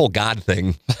 this whole God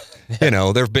thing.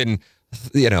 There have been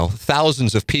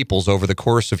thousands of peoples over the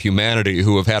course of humanity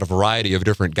who have had a variety of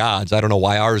different gods. I don't know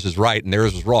why ours is right and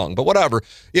theirs is wrong, but whatever,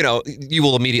 you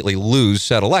will immediately lose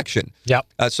said election. Yep.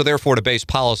 So therefore, to base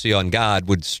policy on God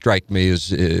would strike me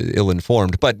as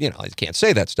ill-informed. But, I can't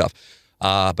say that stuff.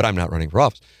 But I'm not running for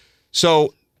office.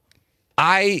 So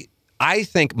I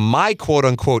think my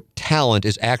quote-unquote talent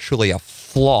is actually a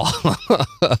flaw.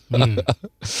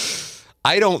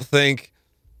 I don't think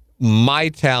my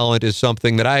talent is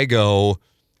something that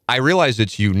I realize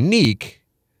it's unique,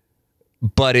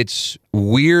 but it's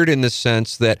weird in the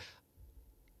sense that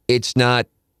it's not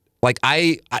like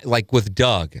I like with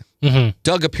Doug. Mm-hmm.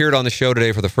 Doug appeared on the show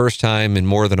today for the first time in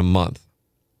more than a month.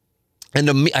 And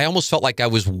to me, I almost felt like I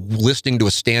was listening to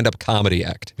a stand-up comedy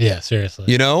act. Yeah, seriously.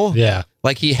 You know? Yeah.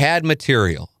 Like he had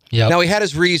material. Yep. Now he had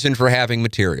his reason for having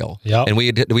material. Yep. And we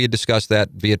had discussed that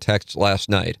via text last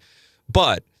night.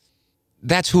 But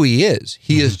that's who he is.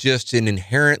 He is just an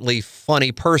inherently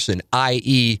funny person,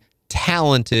 i.e.,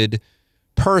 talented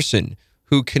person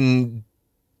who can,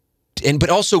 but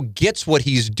also gets what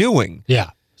he's doing.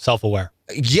 Yeah. Self-aware.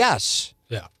 Yes.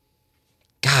 Yeah.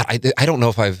 God, I don't know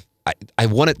if I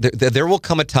want it. There will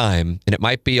come a time, and it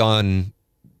might be on,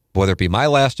 whether it be my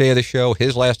last day of the show,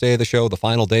 his last day of the show, the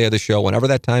final day of the show, whenever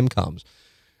that time comes,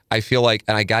 I feel like,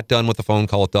 and I got done with the phone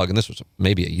call with Doug, and this was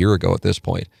maybe a year ago at this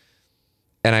point,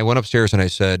 and I went upstairs and I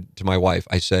said to my wife,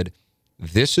 I said,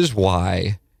 this is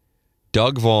why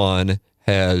Doug Vaughn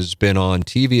has been on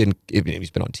TV, and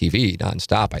he's been on TV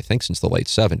nonstop, I think, since the late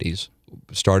 70s,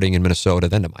 starting in Minnesota,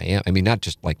 then to Miami. I mean, not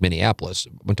just like Minneapolis.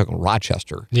 I'm talking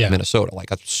Rochester, Minnesota,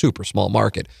 like a super small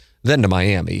market. Then to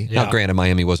Miami. Yeah. Now, granted,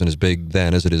 Miami wasn't as big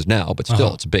then as it is now, but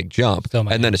still, it's a big jump.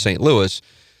 And then to St. Louis,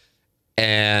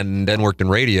 and then worked in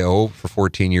radio for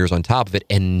 14 years on top of it,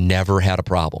 and never had a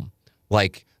problem.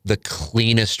 Like the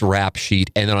cleanest rap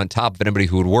sheet. And then on top of it, anybody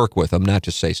who would work with him, not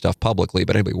just say stuff publicly,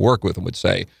 but anybody who work with him would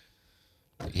say,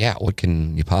 yeah, what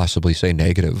can you possibly say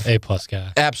negative? A+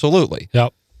 guy. Absolutely.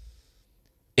 Yep.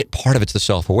 Part of it's the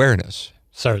self-awareness.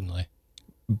 Certainly.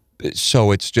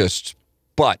 So it's just,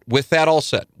 but with that all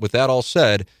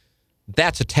said,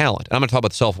 that's a talent. And I'm going to talk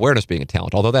about self-awareness being a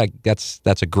talent, although that's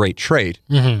a great trait.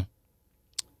 Mm-hmm.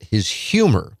 His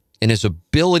humor and his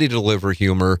ability to deliver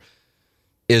humor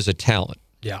is a talent.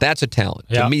 Yeah. That's a talent.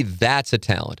 Yeah. To me, that's a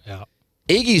talent. Yeah.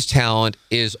 Iggy's talent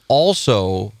is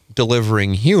also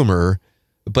delivering humor,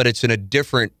 but it's in a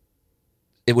different,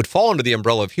 it would fall under the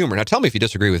umbrella of humor. Now tell me if you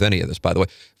disagree with any of this, by the way.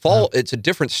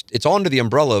 It's under the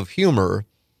umbrella of humor,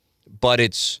 but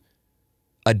it's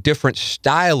a different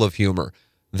style of humor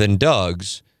than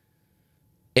Doug's.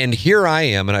 And here I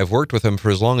am, and I've worked with him for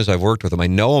as long as I've worked with him. I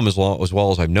know him as well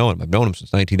as I've known him. I've known him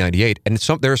since 1998. And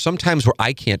there are some times where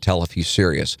I can't tell if he's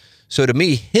serious. So to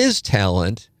me, his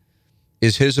talent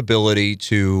is his ability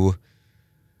to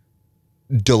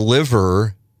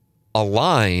deliver a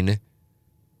line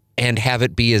and have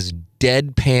it be as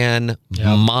deadpan,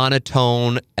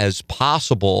 monotone as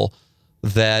possible,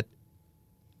 that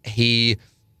he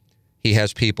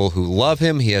has people who love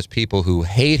him, he has people who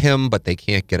hate him, but they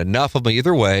can't get enough of him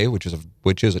either way, which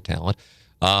is a talent.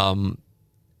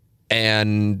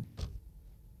 And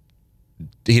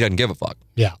he doesn't give a fuck.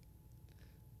 Yeah.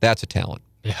 That's a talent.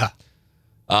 Yeah.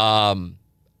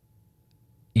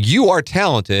 You are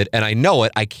talented, and I know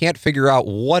it. I can't figure out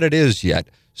what it is yet.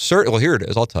 Well, here it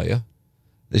is. I'll tell you.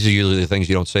 These are usually the things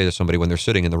you don't say to somebody when they're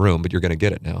sitting in the room, but you're going to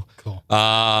get it now. Cool.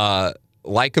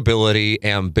 Likability,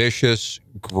 ambitious,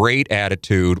 great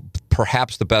attitude,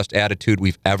 perhaps the best attitude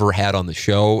we've ever had on the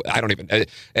show. And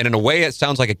in a way, it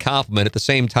sounds like a compliment. At the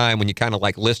same time, when you kind of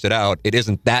like list it out, it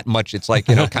isn't that much. It's like,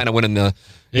 kind of winning the,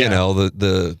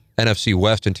 the NFC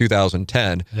West in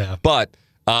 2010. Yeah. But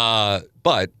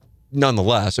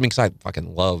nonetheless, I mean, because I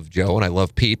fucking love Joe and I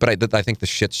love Pete, but I think the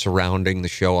shit surrounding the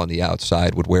show on the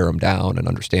outside would wear him down, and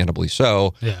understandably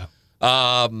so. Yeah.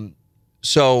 And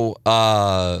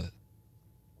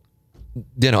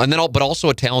then, but also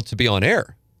a talent to be on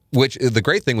air, which the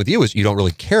great thing with you is you don't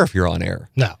really care if you're on air.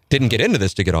 No. Didn't get into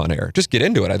this to get on air. Just get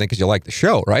into it, I think, because you like the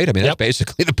show, right? I mean, that's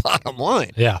basically the bottom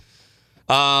line. Yeah.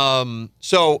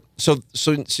 So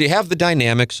you have the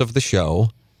dynamics of the show.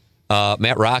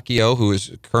 Matt Rocchio, who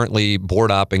is currently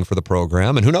board opping for the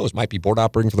program, and who knows, might be board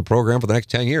operating for the program for the next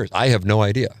 10 years. I have no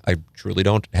idea. I truly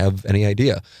don't have any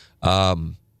idea.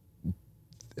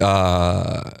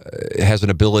 Has an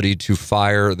ability to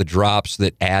fire the drops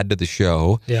that add to the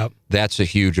show. Yep. That's a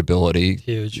huge ability.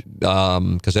 Huge.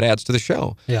 Because it adds to the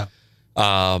show. Yeah.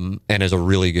 And is a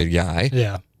really good guy.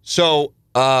 Yeah. So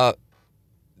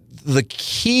the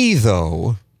key,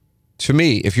 though, to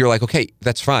me, if you're like, okay,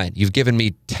 that's fine. You've given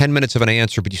me 10 minutes of an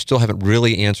answer, but you still haven't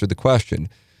really answered the question.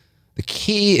 The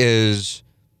key is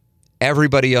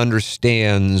everybody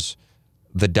understands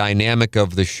the dynamic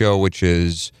of the show, which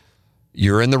is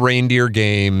you're in the reindeer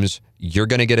games, you're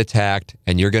going to get attacked,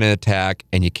 and you're going to attack,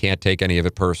 and you can't take any of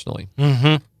it personally.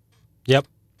 Mm-hmm. Yep.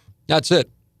 That's it.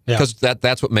 Yeah. Because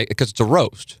that's what because it's a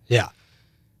roast. Yeah.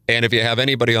 And if you have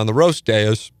anybody on the roast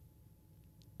dais,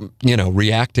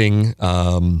 reacting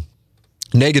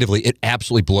negatively, it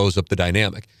absolutely blows up the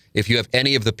dynamic. If you have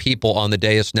any of the people on the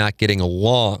dais not getting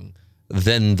along,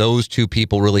 then those two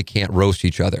people really can't roast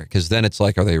each other, because then it's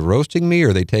like, are they roasting me or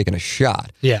are they taking a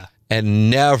shot? Yeah. And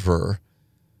never,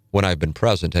 when I've been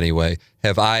present anyway,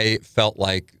 have I felt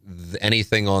like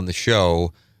anything on the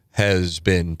show has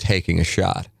been taking a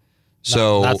shot.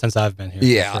 So not since I've been here.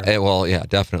 Yeah, for sure. well, yeah,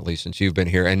 definitely since you've been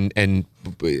here, and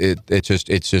it's just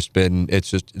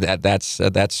that's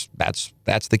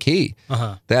the key.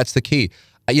 That's the key.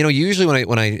 Usually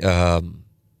when I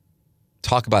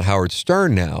talk about Howard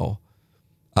Stern now,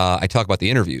 I talk about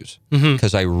the interviews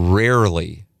because I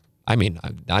rarely,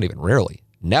 not even rarely,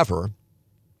 never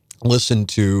listen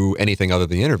to anything other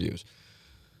than the interviews.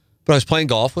 But I was playing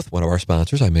golf with one of our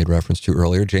sponsors I made reference to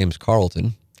earlier, James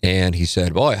Carlton. And he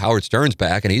said, boy, Howard Stern's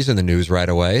back, and he's in the news right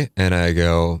away. And I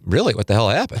go, really? What the hell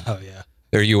happened? Oh, yeah.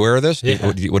 Are you aware of this?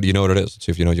 Yeah. Do you know what it is? Let's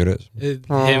see if you know what it is.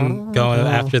 Him going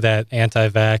after that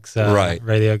anti-vax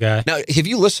radio guy. Now, have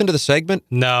you listened to the segment?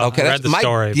 No, Okay, I read the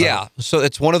story. But Yeah, so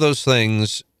it's one of those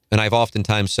things, and I've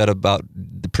oftentimes said about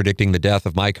predicting the death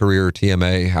of my career or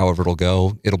TMA, however it'll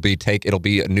go. It'll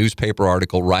be a newspaper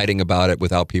article writing about it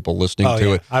without people listening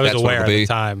to it. I was That's what aware it'll at be. the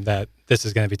time that this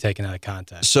is going to be taken out of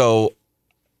context. So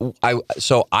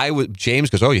James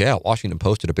goes, oh yeah, Washington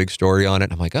posted a big story on it.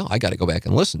 And I'm like, oh, I got to go back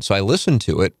and listen. So I listened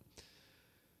to it.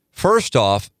 First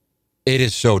off, it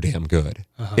is so damn good.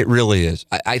 It really is.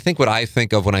 I think what I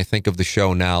think of when I think of the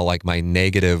show now, like my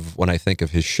negative when I think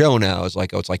of his show now is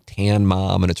like, oh, it's like Tan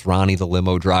Mom and it's Ronnie the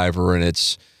limo driver and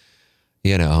it's,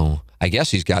 I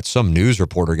guess he's got some news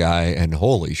reporter guy and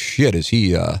holy shit is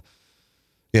he,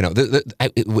 he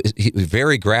was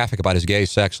very graphic about his gay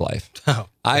sex life. Oh,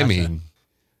 I mean,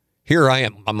 here I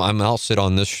am. I'll sit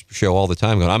on this show all the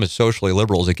time going, I'm as socially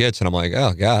liberal as it gets. And I'm like,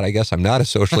 oh, God, I guess I'm not as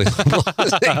socially liberal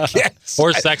as it gets.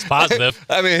 Or sex positive.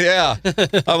 I mean, yeah.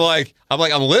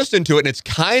 I'm listening to it and it's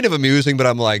kind of amusing, but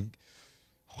I'm like,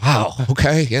 wow,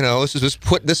 okay. This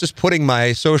is putting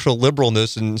my social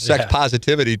liberalness and sex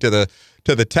positivity to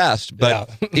the test. But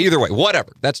either way,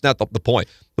 whatever. That's not the point.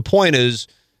 The point is,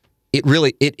 he's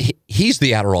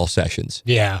the Adderall Sessions.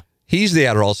 Yeah. He's the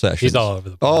Adderall Sessions. He's all over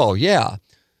the place. Oh, yeah.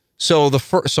 So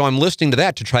so I'm listening to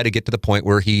that to try to get to the point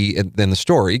where then the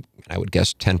story, I would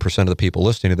guess 10% of the people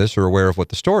listening to this are aware of what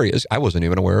the story is. I wasn't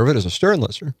even aware of it as a Stern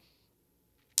listener.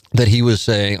 That he was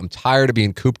saying, I'm tired of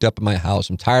being cooped up in my house.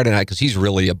 I'm tired of that because he's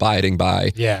really abiding by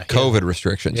COVID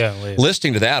restrictions. Yeah,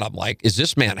 listening to that, I'm like, is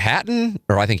this Manhattan?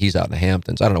 Or I think he's out in the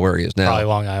Hamptons. I don't know where he is now. Probably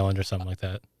Long Island or something like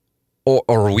that. Or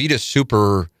are we just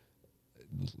super,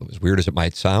 as weird as it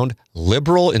might sound,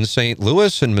 liberal in St.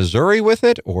 Louis and Missouri with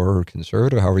it, or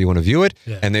conservative, however you want to view it,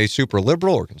 and they super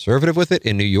liberal or conservative with it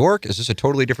in New York? Is this a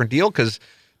totally different deal? Because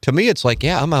to me, it's like,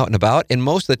 yeah, I'm out and about, and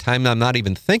most of the time I'm not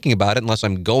even thinking about it unless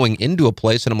I'm going into a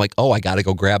place and I'm like, oh, I got to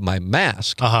go grab my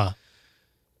mask.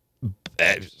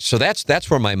 So that's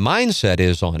where my mindset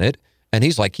is on it. And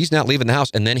he's like, he's not leaving the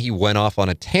house. And then he went off on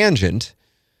a tangent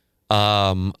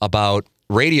about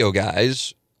radio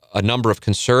guys, a number of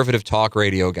conservative talk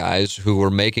radio guys who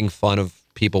were making fun of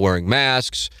people wearing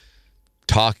masks,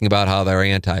 talking about how they're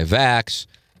anti-vax,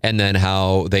 and then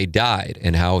how they died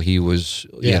and how he was,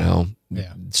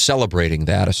 celebrating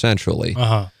that essentially.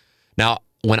 Now,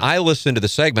 when I listened to the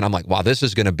segment, I'm like, wow, this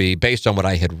is going to be, based on what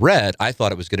I had read, I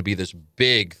thought it was going to be this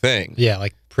big thing. Yeah,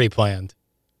 like pre-planned.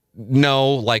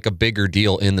 No, like a bigger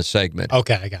deal in the segment.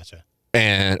 Okay, I gotcha.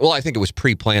 And, well, I think it was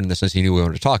pre-planned in the sense he knew we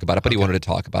wanted to talk about it, but he wanted to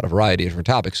talk about a variety of different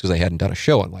topics because they hadn't done a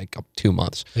show in like 2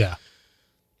 months. Yeah.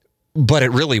 But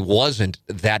it really wasn't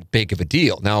that big of a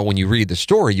deal. Now, when you read the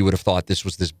story, you would have thought this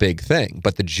was this big thing.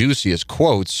 But the juiciest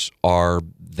quotes are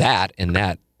that, and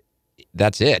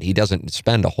that's it. He doesn't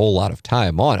spend a whole lot of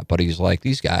time on it. But he's like,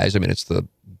 these guys, I mean, it's the,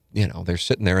 they're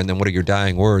sitting there, and then what are your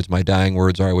dying words? My dying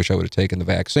words are, I wish I would have taken the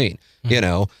vaccine,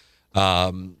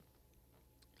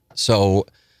 So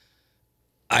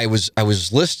I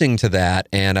was listening to that,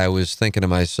 and I was thinking to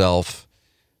myself,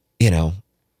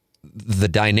 the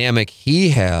dynamic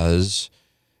he has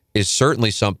is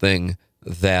certainly something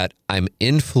that I'm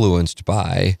influenced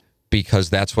by because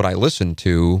that's what I listened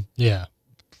to. Yeah.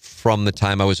 From the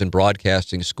time I was in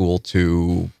broadcasting school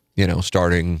to,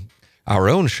 starting our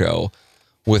own show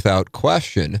without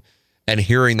question and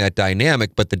hearing that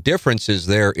dynamic. But the difference is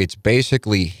it's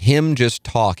basically him just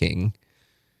talking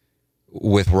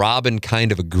with Robin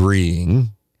kind of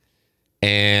agreeing,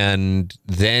 and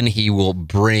then he will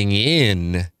bring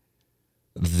in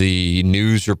the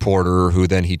news reporter who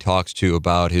then he talks to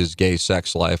about his gay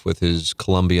sex life with his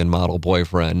Colombian model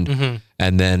boyfriend.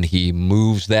 And then he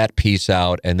moves that piece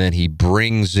out, and then he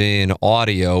brings in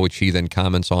audio, which he then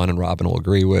comments on, and Robin will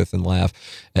agree with and laugh,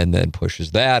 and then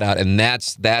pushes that out. And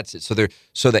that's it.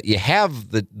 So that you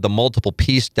have the multiple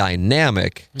piece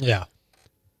dynamic. Yeah.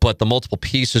 But the multiple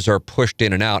pieces are pushed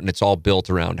in and out, and it's all built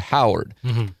around Howard.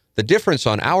 The difference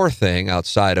on our thing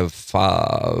outside of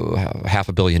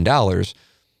 $500 million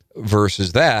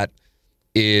versus that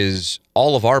is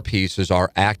all of our pieces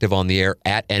are active on the air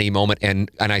at any moment, and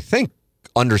I think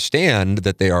understand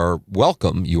that they are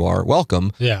welcome. You are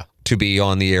welcome to be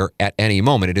on the air at any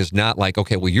moment. It is not like,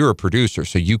 okay, well, you're a producer,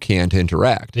 so you can't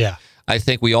interact. Yeah. I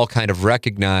think we all kind of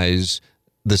recognize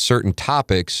the certain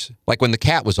topics, like when the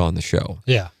Cat was on the show.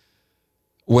 Yeah.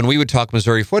 When we would talk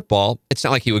Missouri football, it's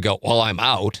not like he would go, well, I'm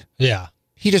out. Yeah.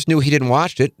 He just knew he didn't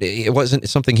watch it. It wasn't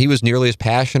something he was nearly as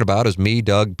passionate about as me,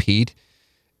 Doug, Pete.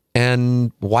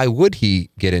 And why would he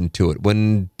get into it?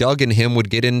 When Doug and him would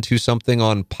get into something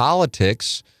on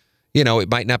politics, it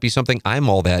might not be something I'm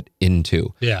all that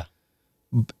into. Yeah.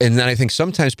 And then I think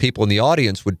sometimes people in the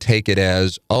audience would take it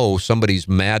as, oh, somebody's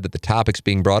mad that the topic's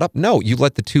being brought up. No, you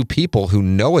let the two people who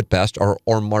know it best or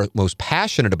most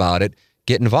passionate about it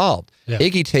get involved. Yeah.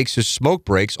 Iggy takes his smoke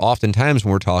breaks oftentimes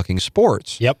when we're talking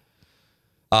sports. Yep.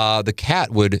 The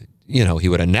Cat would, he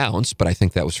would announce, but I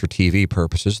think that was for TV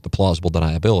purposes, the plausible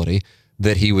deniability,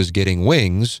 that he was getting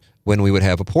wings when we would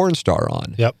have a porn star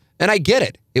on. Yep. And I get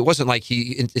it. It wasn't like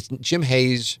it's Jim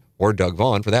Hayes or Doug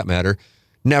Vaughn, for that matter,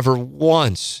 never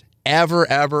once, ever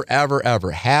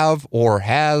have or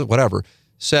has, whatever,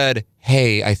 said,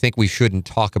 hey, I think we shouldn't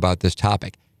talk about this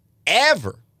topic.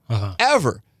 Ever.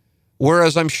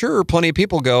 Whereas I'm sure plenty of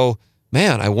people go,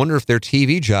 man, I wonder if their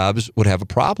TV jobs would have a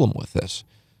problem with this.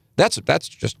 That's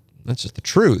just the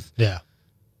truth. Yeah.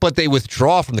 But they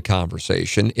withdraw from the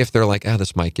conversation if they're like,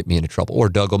 this might get me into trouble. Or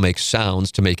Doug will make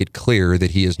sounds to make it clear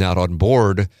that he is not on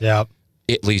board, at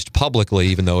least publicly,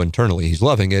 even though internally he's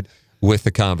loving it, with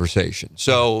the conversation.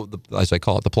 So, as I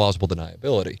call it, the plausible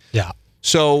deniability. Yeah.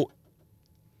 So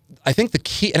I think the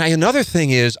key, and another thing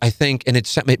is, I think, and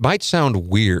it might sound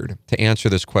weird to answer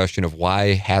this question of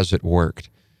why has it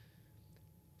worked.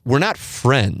 We're not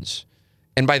friends.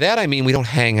 And by that, I mean, we don't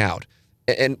hang out.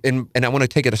 And I want to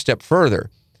take it a step further.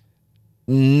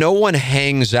 No one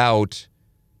hangs out.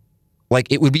 Like,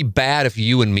 it would be bad if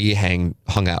you and me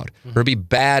hung out. Or it'd be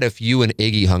bad if you and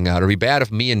Iggy hung out. Or it'd be bad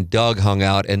if me and Doug hung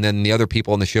out and then the other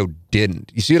people on the show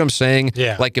didn't. You see what I'm saying?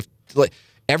 Yeah. Like, if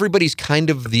everybody's kind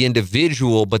of the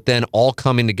individual, but then all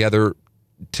coming together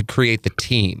to create the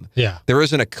team. Yeah. There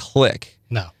isn't a clique.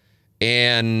 No.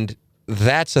 And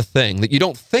that's a thing that you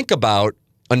don't think about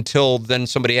until then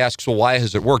somebody asks, well, why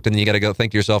has it worked? And then you got to go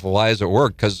think to yourself, well, why has it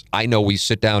worked? Because I know we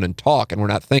sit down and talk and we're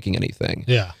not thinking anything.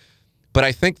 Yeah. But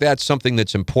I think that's something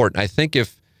that's important. I think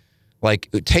if,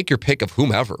 take your pick of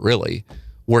whomever, really,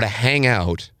 were to hang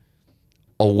out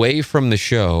away from the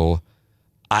show,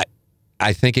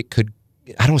 I think it could,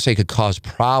 I don't want to say it could cause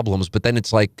problems, but then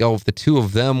it's like, if the two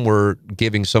of them were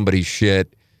giving somebody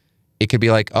shit, it could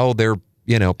be like, they're,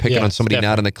 picking on somebody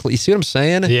not in the, you see what I'm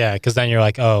saying? Yeah, because then you're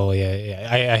like,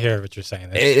 I hear what you're saying.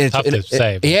 It's tough to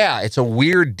say. But. Yeah, it's a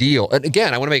weird deal. And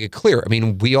again, I want to make it clear. I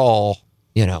mean, we all,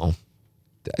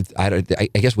 I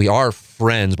guess we are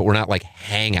friends, but we're not like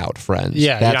hangout friends.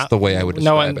 Yeah, that's the way I would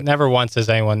describe it. Never once has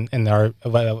anyone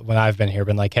when I've been here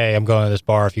been like, hey, I'm going to this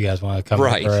bar if you guys want to come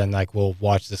over and we'll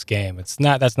watch this game. That's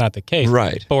not the case.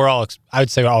 Right. But I would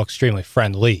say we're all extremely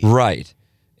friendly. Right.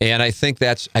 And I think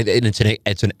it's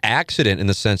an accident in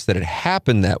the sense that it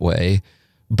happened that way,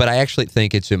 but I actually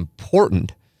think it's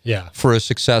important for a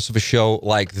success of a show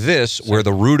like this, where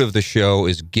the root of the show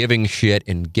is giving shit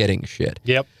and getting shit.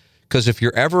 Yep. Because if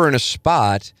you're ever in a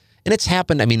spot, and it's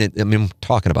happened, I'm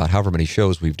talking about however many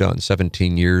shows we've done,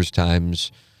 17 years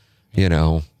times,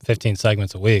 15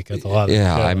 segments a week. That's a lot.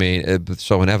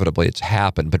 So inevitably it's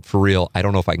happened. But for real, I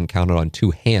don't know if I can count it on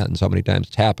two hands how many times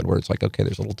it's happened where it's like, okay,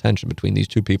 there's a little tension between these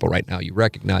two people right now. You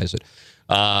recognize it.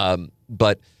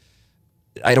 But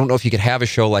I don't know if you could have a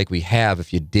show like we have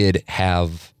if you did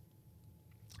have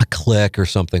a clique or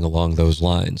something along those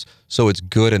lines. So it's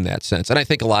good in that sense. And I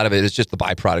think a lot of it is just the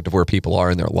byproduct of where people are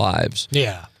in their lives.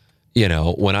 Yeah.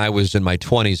 When I was in my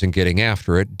 20s and getting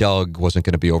after it, Doug wasn't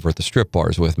going to be over at the strip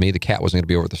bars with me. The Cat wasn't going to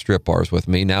be over at the strip bars with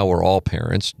me. Now we're all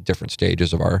parents, different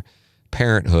stages of our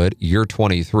parenthood. You're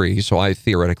 23, so I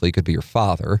theoretically could be your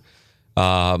father.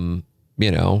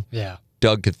 Yeah.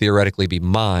 Doug could theoretically be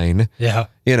mine. Yeah.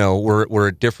 We're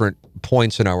at different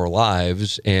points in our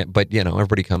lives, but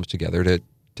everybody comes together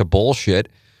to bullshit.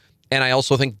 And I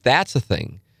also think that's a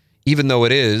thing. Even though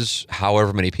it is,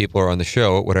 however many people are on the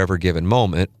show at whatever given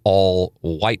moment, all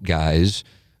white guys,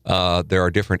 there are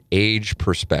different age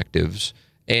perspectives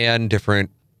and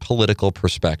different political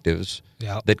perspectives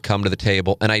that come to the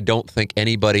table. And I don't think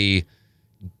anybody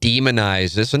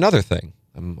demonizes, another thing,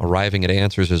 I'm arriving at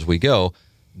answers as we go,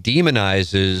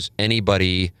 demonizes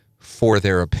anybody for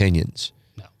their opinions.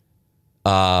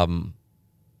 No.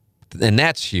 And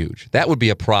that's huge. That would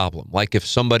be a problem. Like if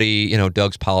somebody,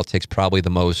 Doug's politics probably the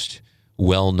most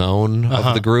well-known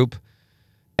of the group,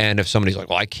 And if somebody's like,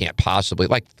 well, I can't possibly,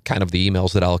 like kind of the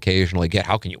emails that I'll occasionally get,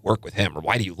 how can you work with him? Or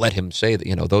why do you let him say that?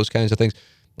 You know, those kinds of things.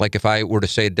 Like if I were to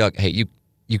say, Doug, hey,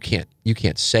 you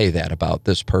can't say that about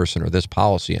this person or this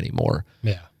policy anymore.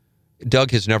 Yeah.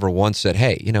 Doug has never once said,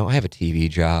 hey, you know, I have a TV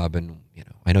job and, you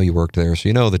know, I know you worked there, so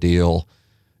you know the deal.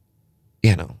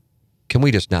 You know, can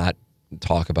we just not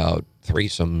talk about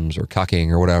threesomes or cucking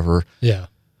or whatever? Yeah.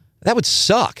 That would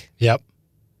suck. Yep.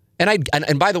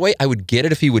 And by the way, I would get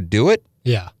it if he would do it.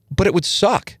 Yeah. But it would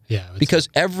suck. Yeah. Because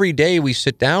every day we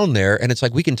sit down there and it's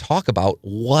like we can talk about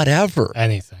whatever.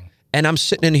 Anything. And I'm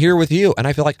sitting in here with you and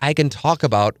I feel like I can talk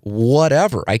about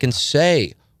whatever. I can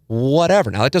say whatever.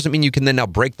 Now, that doesn't mean you can then now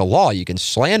break the law. You can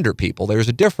slander people. There's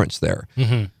a difference there.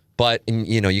 Mm-hmm. But,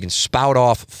 you know, you can spout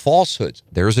off falsehoods.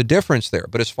 There's a difference there.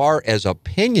 But as far as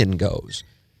opinion goes,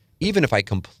 even if I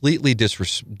completely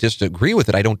disagree with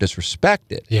it, I don't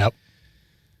disrespect it. Yep.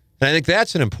 And I think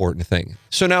that's an important thing.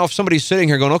 So now if somebody's sitting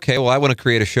here going, okay, well, I want to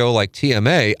create a show like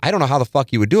TMA, I don't know how the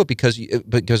fuck you would do it because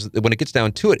when it gets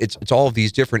down to it, it's all of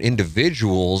these different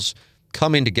individuals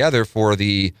coming together for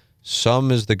the sum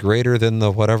is the greater than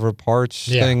the whatever parts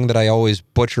thing that I always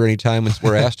butcher anytime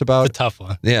we're asked about. It's a tough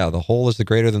one. Yeah, the whole is the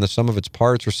greater than the sum of its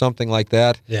parts or something like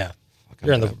that. Yeah.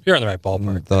 You're in the right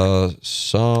ballpark.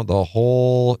 The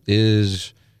whole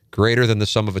is greater than the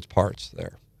sum of its parts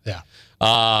there. Yeah.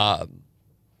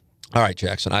 All right,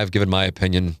 Jackson, I've given my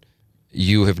opinion.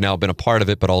 You have now been a part of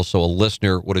it, but also a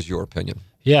listener. What is your opinion?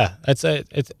 Yeah,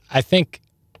 I think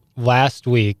last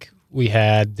week we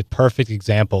had the perfect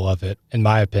example of it, in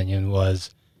my opinion,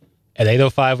 was at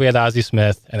 8:05 we had Ozzie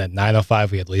Smith, and at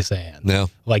 9:05 we had Lisa Ann. Yeah.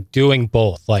 Like doing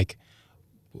both. Like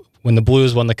when the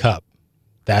Blues won the Cup,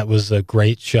 that was a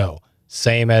great show.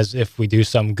 Same as if we do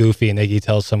something goofy and Iggy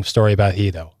tells some story about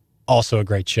Hito. Also a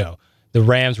great show. The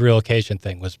Rams relocation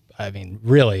thing was, I mean,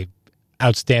 really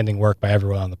outstanding work by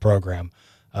everyone on the program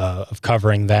of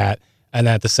covering that. And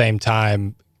at the same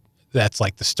time, that's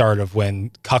like the start of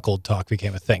when cuckold talk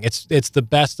became a thing. It's the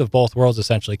best of both worlds,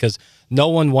 essentially, because no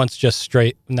one wants just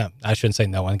straight, no, I shouldn't say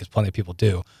no one, because plenty of people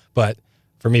do. But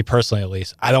for me personally, at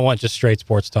least, I don't want just straight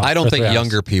sports talk. I don't think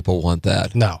younger people want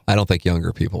that. No. I don't think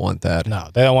younger people want that. No,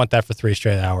 they don't want that for 3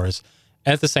 straight hours.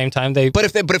 And at the same time, But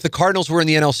if the Cardinals were in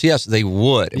the NLCS, they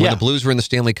would. When Yeah. the Blues were in the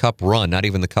Stanley Cup run, not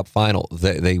even the Cup final,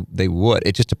 they would.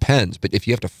 It just depends. But if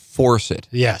you have to force it.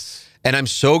 Yes. And I'm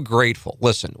so grateful.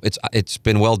 Listen, it's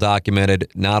been well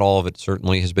documented. Not all of it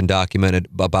certainly has been documented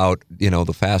about, you know,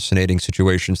 the fascinating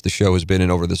situations the show has been in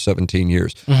over the 17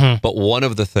 years. Mm-hmm. But one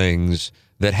of the things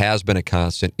that has been a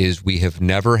constant is we have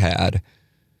never had,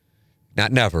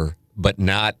 not never, but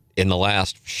not in the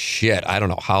last I don't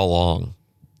know how long.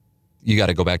 You got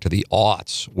to go back to the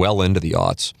aughts, well into the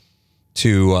aughts,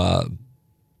 to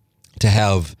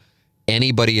have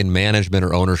anybody in management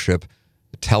or ownership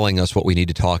telling us what we need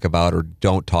to talk about or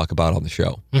don't talk about on the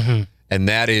show. Mm-hmm. And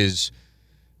that is,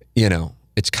 you know,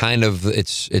 it's kind of,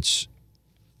 it's,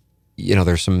 you know,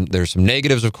 there's some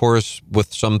negatives, of course,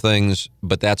 with some things,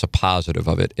 but that's a positive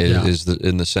of it,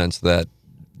 in the sense that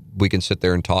we can sit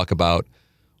there and talk about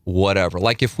whatever.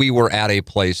 Like if we were at a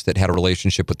place that had a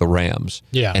relationship with the Rams,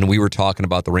 and we were talking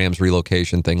about the Rams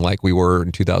relocation thing like we were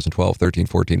in 2012, 13,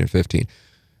 14, and 15,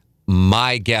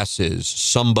 my guess is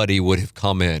somebody would have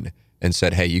come in and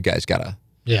said, hey, you guys gotta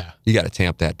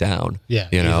tamp that down. Yeah,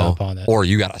 you know, up on it. or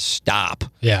you gotta stop.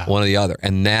 Yeah. One or the other.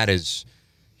 And that is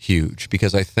huge,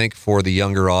 because I think for the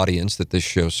younger audience that this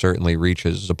show certainly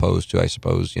reaches, as opposed to, I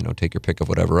suppose, you know, take your pick of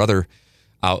whatever other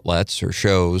outlets or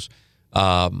shows,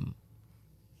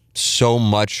 so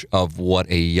much of what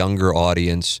a younger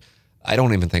audience, I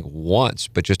don't even think wants,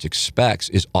 but just expects,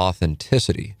 is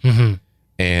authenticity. Mm-hmm.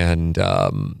 And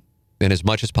as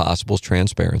much as possible is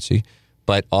transparency,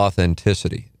 but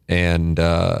authenticity. And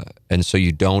so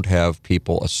you don't have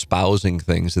people espousing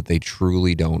things that they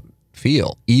truly don't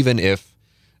feel, even if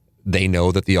they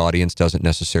know that the audience doesn't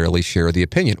necessarily share the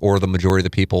opinion, or the majority of the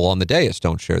people on the dais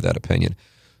don't share that opinion.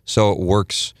 So it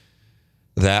works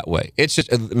that way. It's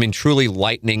just, I mean, truly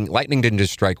lightning didn't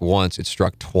just strike once, it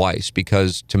struck twice,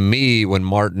 because to me, when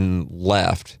Martin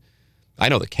left, I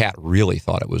know the Cat really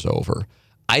thought it was over.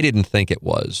 I didn't think it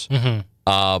was. Mm-hmm.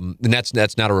 And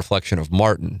that's not a reflection of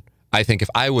Martin. I think if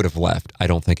I would have left, I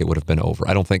don't think it would have been over.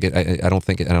 If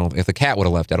the Cat would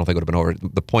have left, I don't think it would have been over.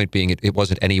 The point being, it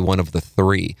wasn't any one of the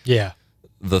three. Yeah.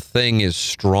 The thing is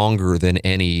stronger than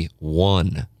any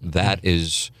one. That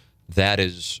is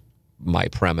my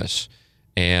premise.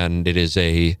 And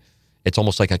it's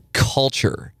almost like a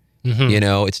culture. Mm-hmm. You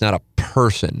know, it's not a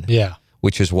person. Yeah.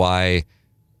 Which is why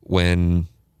and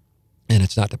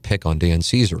it's not to pick on Dan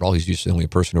Caesar at all, he's usually only a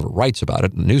person who writes about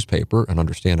it in the newspaper, and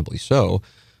understandably so.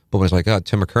 But when it's like, oh,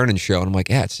 Tim McKernan's show, and I'm like,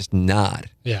 yeah, it's just not.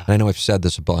 Yeah. And I know I've said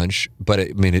this a bunch, but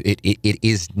it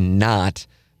is not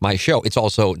my show. It's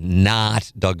also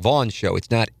not Doug Vaughn's show.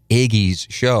 It's not Iggy's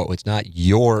show. It's not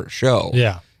your show.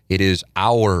 Yeah. It is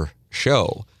our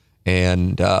show.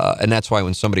 And that's why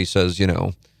when somebody says,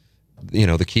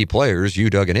 the key players, you,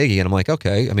 Doug, and Iggy, and I'm like,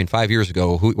 okay. I mean, 5 years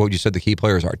ago, what would you say the key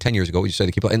players are? 10 years ago, what would you say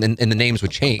the key players? And the names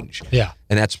would change. Yeah.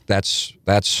 And that's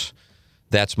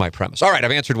my premise. All right,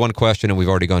 I've answered one question, and we've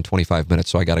already gone 25 minutes,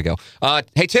 so I got to go.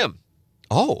 Hey, Tim.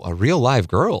 Oh, a real live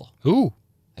girl. Ooh.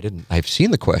 I've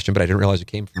seen the question, but I didn't realize it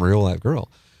came from a real live girl.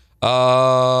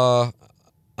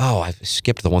 I've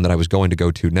skipped the one that I was going to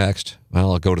go to next.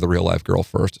 Well, I'll go to the real live girl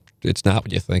first. It's not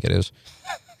what you think it is.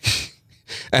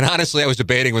 And honestly, I was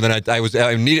debating whether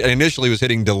I initially was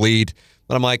hitting delete,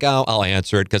 but I'm like, oh, I'll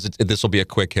answer it because this will be a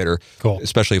quick hitter. Cool.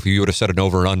 Especially if you would have said an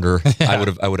over and under, I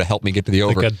would have helped me get to the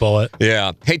over. A good bullet.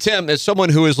 Yeah. Hey, Tim, as someone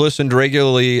who has listened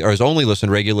regularly or has only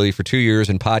listened regularly for 2 years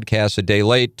and podcasts a day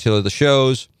late to the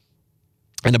shows,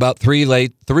 and about 3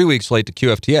 weeks late to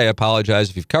QFTA, I apologize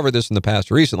if you've covered this in the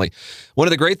past or recently. One of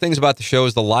the great things about the show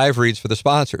is the live reads for the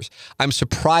sponsors. I'm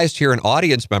surprised to hear an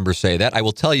audience member say that. I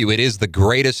will tell you, it is the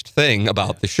greatest thing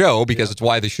about the show because it's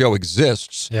why the show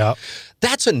exists. Yeah.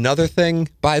 That's another thing,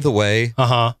 by the way.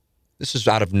 Uh-huh. This is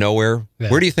out of nowhere. Yeah.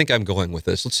 Where do you think I'm going with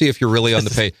this? Let's see if you're really on the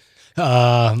page.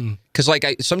 Because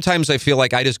sometimes I feel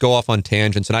like I just go off on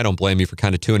tangents, and I don't blame you for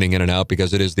kind of tuning in and out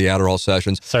because it is the Adderall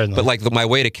sessions. Certainly. But my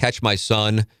way to catch my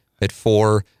son at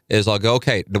 4 is I'll go,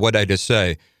 okay, what did I just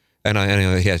say? And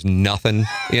he has nothing,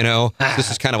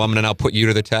 This is kind of, I'm going to now put you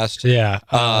to the test. Yeah.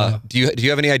 Do you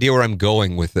have any idea where I'm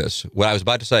going with this? What I was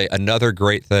about to say, another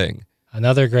great thing.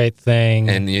 Another great thing.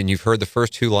 And you've heard the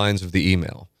first 2 lines of the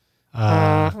email. Is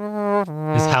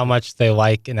how much they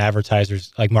like an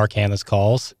advertiser's, like Mark Hanna's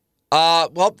calls.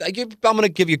 Well, I'm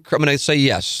going to say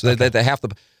yes. Okay.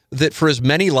 That for as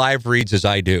many live reads as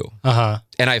I do,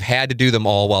 and I've had to do them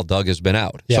all while Doug has been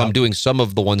out. Yep. So I'm doing some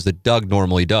of the ones that Doug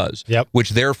normally does,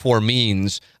 which therefore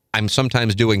means I'm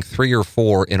sometimes doing 3 or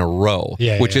 4 in a row,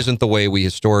 which isn't the way we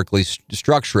historically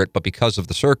structure it, but because of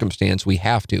the circumstance, we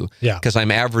have to. Yeah. Because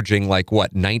I'm averaging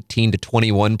 19 to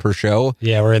 21 per show.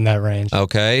 Yeah, we're in that range.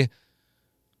 Okay.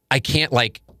 I can't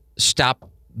stop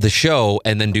the show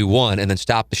and then do one and then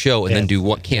stop the show and then do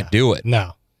one. Can't do it.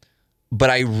 No. But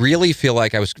I really feel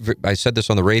like I said this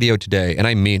on the radio today, and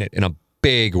I mean it in a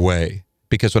big way,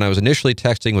 because when I was initially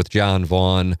texting with John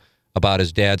Vaughn about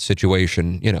his dad's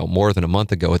situation, more than a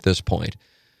month ago at this point,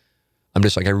 I'm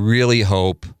just like, I really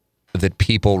hope that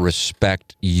people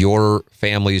respect your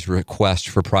family's request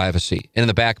for privacy. And in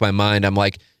the back of my mind, I'm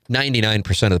like,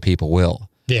 99% of the people will.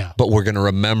 Yeah. But we're going to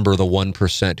remember the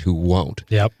 1% who won't.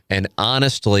 Yep. And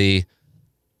honestly,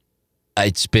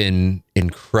 it's been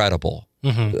incredible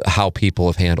how people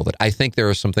have handled it. I think there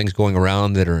are some things going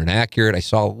around that are inaccurate. I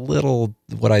saw a little,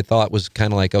 what I thought was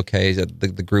kind of like, okay,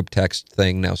 the group text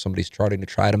thing. Now somebody's starting to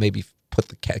try to maybe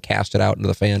cast it out into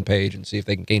the fan page and see if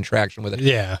they can gain traction with it.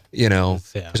 Yeah.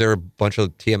 Because there are a bunch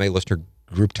of TMA listener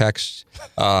group texts,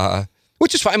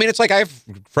 which is fine. I mean, it's like I have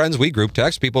friends, we group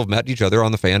text. People have met each other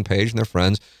on the fan page and they're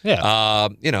friends. Yeah.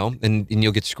 And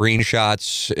you'll get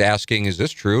screenshots asking, is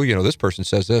this true? This person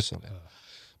says this.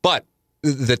 But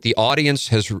that the audience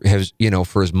has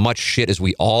for as much shit as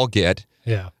we all get,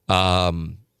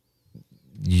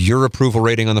 your approval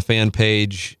rating on the fan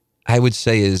page, I would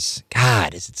say is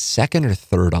it second or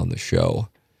third on the show?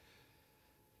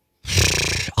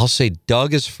 I'll say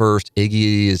Doug is first,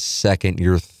 Iggy is second,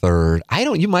 you're third.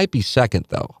 You might be second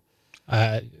though.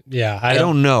 I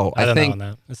don't know. I think know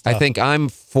on that. I think I'm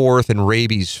fourth and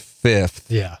Raby's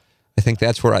fifth. Yeah. I think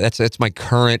that's where that's my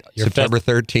current September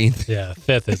 13th. Yeah,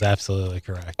 fifth is absolutely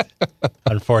correct.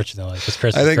 Unfortunately, because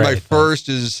Chris. I think great,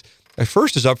 my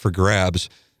first is up for grabs.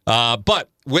 But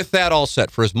with that all set,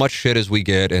 for as much shit as we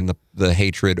get and the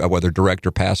hatred, whether direct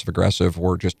or passive aggressive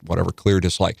or just whatever, clear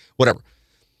dislike, whatever,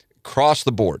 across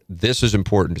the board, this is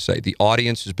important to say. The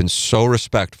audience has been so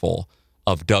respectful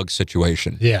of Doug's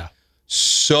situation. Yeah.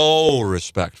 So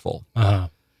respectful.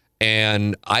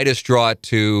 And I just draw it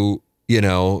to,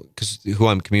 because who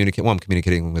I'm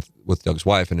communicating with Doug's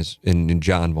wife and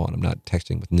John Vaughn. I'm not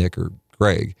texting with Nick or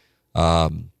Greg.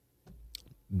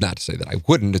 Not to say that I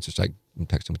wouldn't. It's just I'm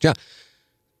texting with John.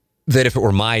 That if it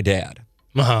were my dad,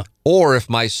 or if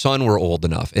my son were old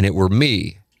enough and it were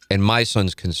me and my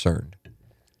son's concerned,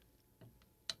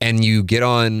 and you get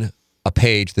on a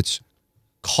page that's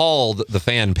called the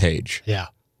fan page,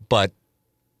 but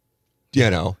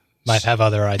might have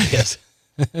other ideas.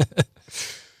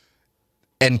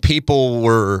 And people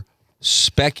were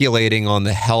speculating on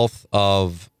the health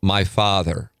of my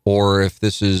father or if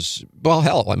this is, well,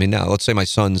 hell, I mean, now let's say my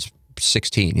son's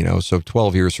 16, so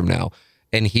 12 years from now,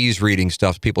 and he's reading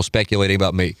stuff, people speculating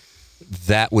about me,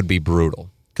 that would be brutal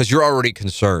because you're already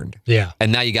concerned. Yeah.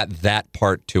 And now you got that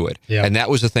part to it. Yeah. And that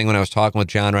was the thing when I was talking with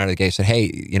John right out of the gate. I said,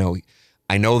 hey,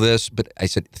 I know this, but I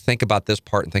said, think about this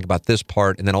part and think about this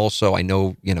part. And then also I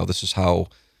know, this is how,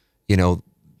 this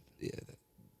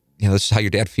is how your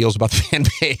dad feels about the fan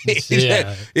page.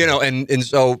 Yeah. And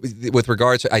so with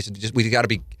regards to, I said, we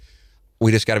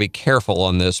just got to be careful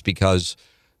on this because,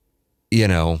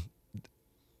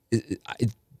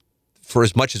 for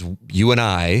as much as you and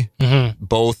I,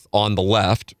 both on the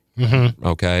left,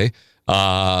 okay,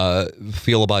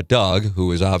 feel about Doug,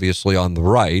 who is obviously on the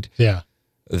right, yeah,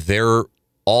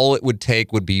 all it would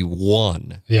take would be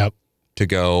one to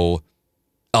go,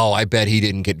 oh, I bet he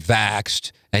didn't get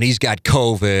vaxxed and he's got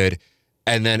COVID,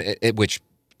 and then which,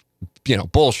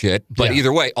 bullshit. But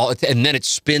either way, and then it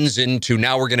spins into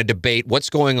now we're going to debate what's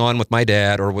going on with my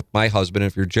dad or with my husband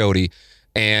if you're Jody.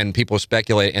 And people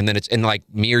speculate, and then and like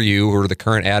me or you, who are the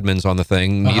current admins on the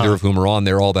thing, neither of whom are on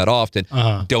there all that often,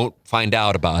 don't find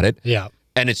out about it. Yeah.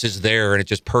 And it's just there, and it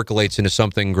just percolates into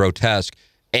something grotesque.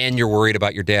 And you're worried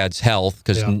about your dad's health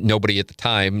because nobody at the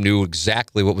time knew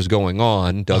exactly what was going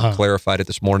on. Doug clarified it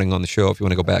this morning on the show. If you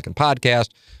want to go back and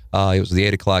podcast, it was the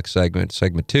 8 o'clock segment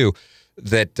 2,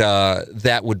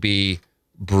 that would be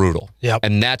brutal. Yep.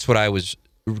 And that's what I was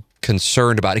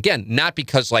concerned about. Again, not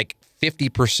because like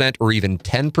 50% or even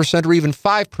 10% or even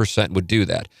 5% would do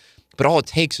that. But all it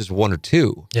takes is one or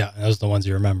two. Yeah, those are the ones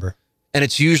you remember. And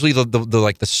it's usually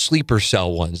the sleeper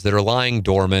cell ones that are lying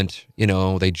dormant.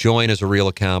 They join as a real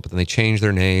account, but then they change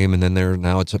their name, and then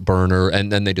now it's a burner, and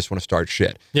then they just want to start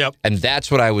shit. Yep. And that's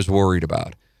what I was worried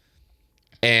about.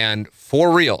 And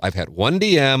for real, I've had one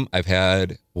DM, I've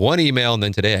had one email, and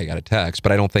then today I got a text,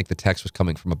 but I don't think the text was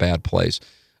coming from a bad place.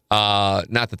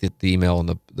 Not that the email and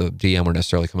the DM were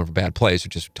necessarily coming from a bad place. It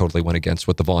just totally went against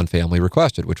what the Vaughn family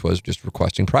requested, which was just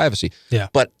requesting privacy. Yeah.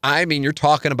 But I mean, you're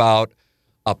talking about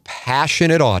a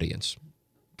passionate audience,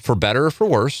 for better or for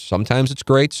worse. Sometimes it's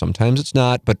great, sometimes it's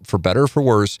not, but for better or for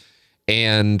worse.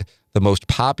 And the most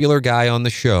popular guy on the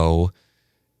show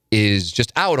is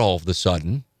just out all of a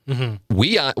sudden.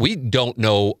 We don't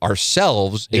know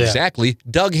ourselves exactly.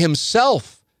 Doug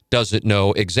himself doesn't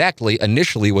know exactly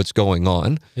initially what's going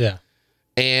on. Yeah.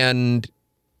 And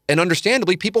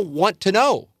understandably, people want to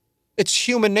know. It's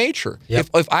human nature. Yep.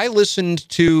 If I listened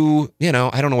to,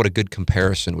 I don't know what a good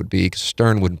comparison would be, because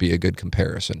Stern wouldn't be a good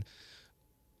comparison.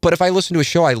 But if I listened to a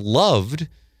show I loved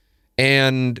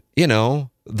and,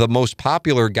 the most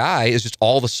popular guy is just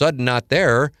all of a sudden not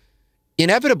there,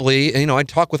 inevitably, I'd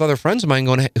talk with other friends of mine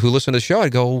who listen to the show.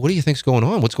 I'd go, what do you think's going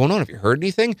on? What's going on? Have you heard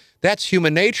anything? That's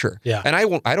human nature. Yeah. And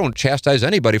I don't chastise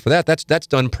anybody for that. That's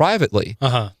done privately.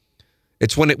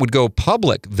 It's when it would go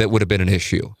public that would have been an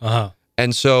issue.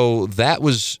 And so that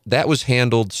was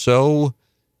handled so,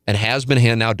 and has been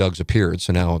handled. Now Doug's appeared,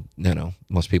 so now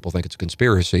most people think it's a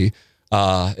conspiracy.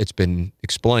 It's been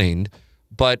explained,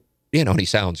 but and he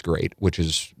sounds great, which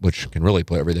can really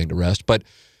put everything to rest. But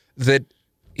that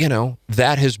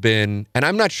that has been, and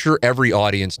I'm not sure every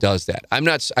audience does that.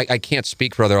 I can't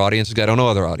speak for other audiences. I don't know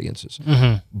other audiences,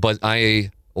 but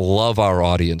I love our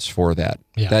audience for that.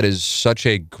 Yeah. That is such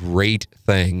a great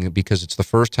thing because it's the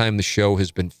first time the show has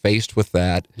been faced with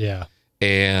that. Yeah.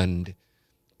 And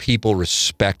people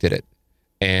respected it.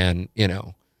 And,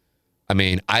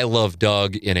 I love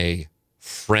Doug in a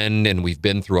friend, and we've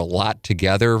been through a lot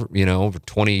together, for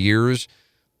 20 years,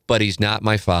 but he's not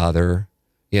my father,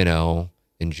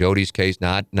 in Jody's case,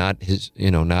 not his,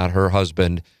 not her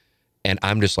husband. And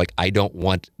I'm just like, I don't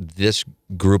want this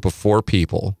group of 4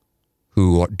 people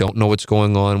who don't know what's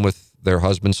going on with their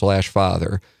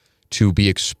husband/father to be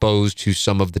exposed to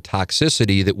some of the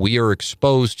toxicity that we are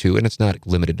exposed to. And it's not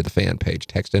limited to the fan page,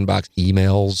 text inbox,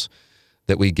 emails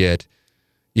that we get,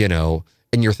 and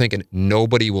you're thinking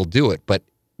nobody will do it. But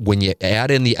when you add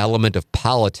in the element of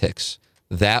politics,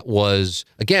 that was,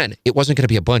 again, it wasn't going to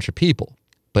be a bunch of people,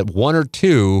 but 1 or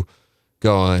 2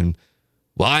 going,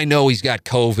 well, I know he's got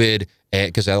COVID,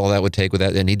 because all that would take with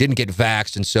that, and he didn't get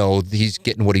vaxxed, and so he's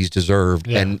getting what he's deserved.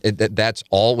 Yeah. And that's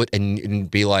all, and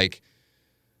be like,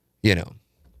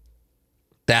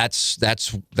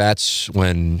 that's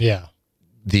when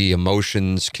the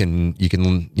emotions you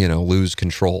can lose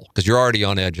control, because you're already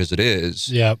on edge as it is.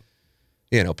 Yep.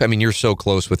 You know, I mean, you're so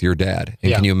close with your dad.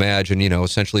 And can you imagine, you know,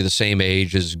 essentially the same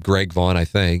age as Greg Vaughn, I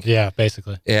think. Yeah,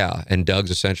 basically. Yeah, and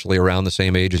Doug's essentially around the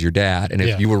same age as your dad. And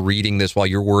if you were reading this while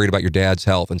you're worried about your dad's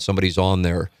health and somebody's on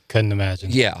there. Couldn't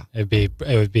imagine. Yeah. It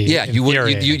would be Yeah,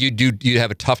 you'd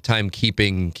have a tough time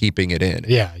keeping it in.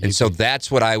 Yeah. And so that's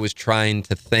what I was trying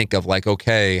to think of, like,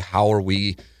 okay,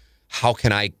 how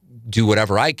can I do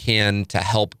whatever I can to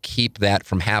help keep that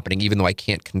from happening, even though I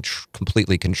can't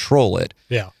completely control it.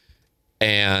 Yeah.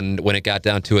 And when it got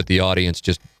down to it, the audience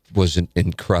just was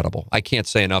incredible. I can't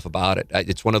say enough about it.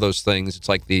 It's one of those things. It's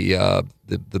like the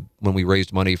when we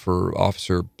raised money for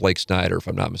Officer Blake Snyder, if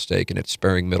I'm not mistaken, at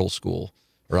Sperring Middle School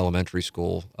or elementary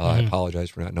school. I apologize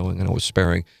for not knowing. I know it was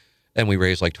Sperring, and we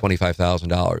raised like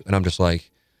 $25,000. And I'm just like,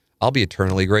 I'll be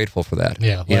eternally grateful for that.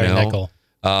 Yeah, Larry Nickel.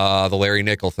 The Larry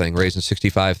Nickel thing, raising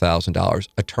 $65,000.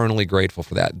 Eternally grateful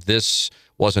for that. This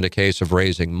wasn't a case of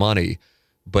raising money,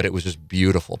 but it was just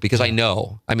beautiful because I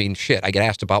mean, shit, I get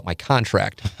asked about my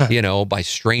contract, you know, by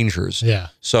strangers. Yeah.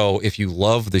 So if you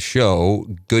love the show,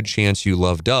 good chance you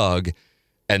love Doug,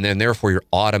 and then therefore you're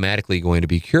automatically going to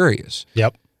be curious.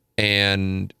 Yep.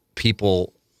 And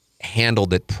people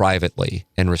handled it privately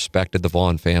and respected the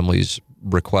Vaughn family's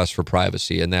request for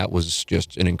privacy, and that was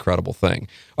just an incredible thing.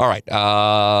 All right.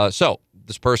 So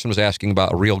this person was asking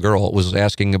about a real girl, was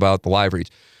asking about the live reads.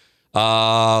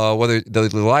 Whether the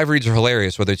live reads are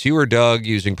hilarious, whether it's you or Doug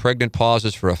using pregnant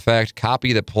pauses for effect,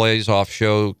 copy that plays off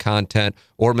show content,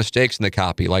 or mistakes in the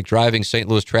copy, like driving St.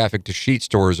 Louis traffic to sheet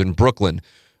stores in Brooklyn,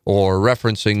 or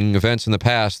referencing events in the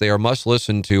past. They are must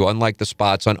listen to, unlike the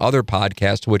spots on other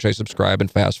podcasts to which I subscribe and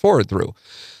fast forward through.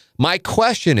 My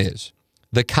question is,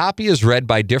 the copy is read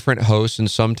by different hosts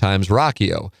and sometimes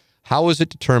Rockio. How is it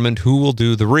determined who will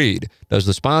do the read? Does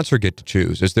the sponsor get to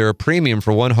choose? Is there a premium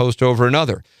for one host over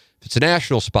another? If it's a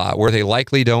national spot where they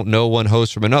likely don't know one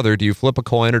host from another, do you flip a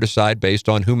coin or decide based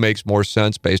on who makes more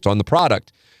sense based on the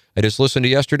product? I just listened to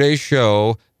yesterday's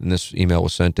show, and this email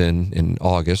was sent in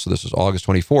August, so this is August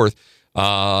 24th,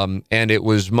 and it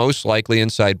was most likely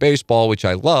Inside Baseball, which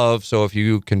I love, so if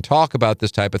you can talk about this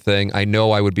type of thing, I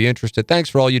know I would be interested. Thanks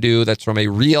for all you do. That's from a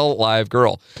real live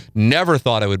girl. Never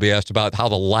thought I would be asked about how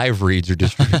the live reads are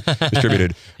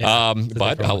distributed.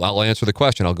 But I'll answer the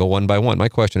question. I'll go one by one. My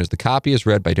question is, the copy is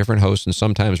read by different hosts and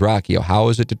sometimes Rockio. How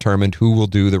is it determined who will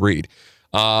do the read?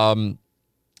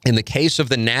 In the case of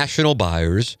the national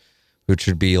buyers, which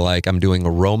would be like, I'm doing a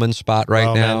Roman spot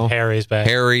now. Harry's back.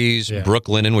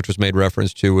 Brooklyn, which was made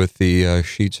reference to with the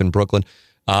sheets in Brooklyn.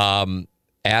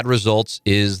 Ad Results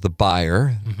is the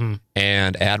buyer,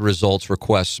 and Ad Results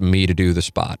requests me to do the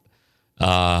spot.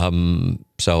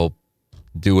 So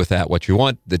do with that what you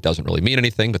want. That doesn't really mean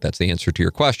anything, but that's the answer to your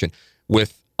question.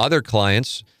 With other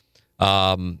clients,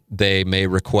 they may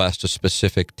request a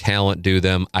specific talent do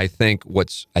them. I think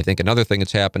another thing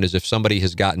that's happened is if somebody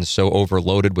has gotten so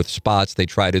overloaded with spots, they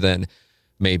try to then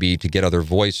maybe to get other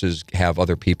voices, have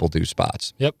other people do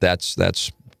spots. Yep.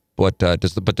 That's what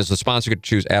does the sponsor get to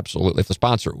choose? Absolutely. If the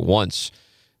sponsor wants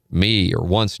me or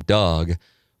wants Doug,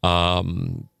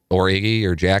 or Iggy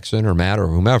or Jackson or Matt or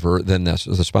whomever, then the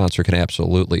sponsor can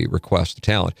absolutely request the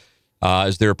talent.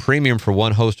 Is there a premium for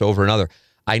one host over another?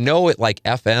 I know it like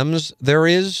FMs there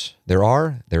is,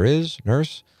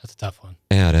 Nurse. That's a tough one.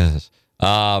 Yeah, it is.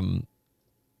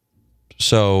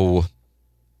 So,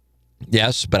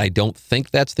 yes, but I don't think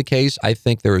that's the case. I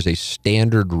think there is a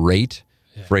standard rate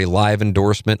for a live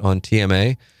endorsement on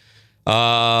TMA.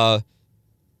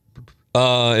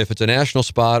 If it's a national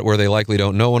spot where they likely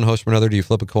don't know one host from another, do you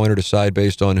flip a coin or decide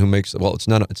based on who makes it? Well, it's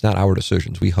not our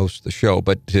decisions. We host the show,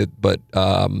 but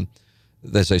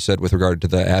as I said, with regard to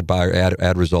the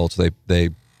ad results, they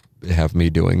have me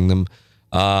doing them.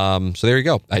 So there you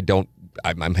go.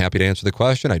 I'm happy to answer the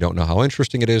question. I don't know how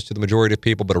interesting it is to the majority of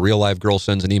people, but a real live girl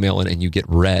sends an email in and you get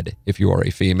read if you are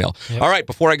a female. Yep. All right,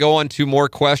 before I go on to more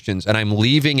questions, and I'm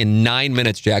leaving in 9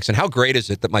 minutes, Jackson, how great is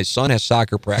it that my son has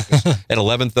soccer practice at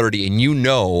 11:30 and you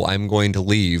know I'm going to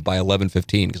leave by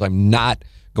 11:15 because I'm not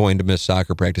going to miss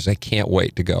soccer practice. I can't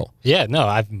wait to go. Yeah, no,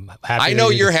 I'm happy. I know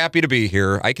you're happy to be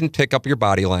here. I can pick up your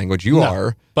body language. You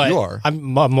are. I'm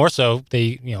more so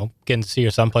getting to see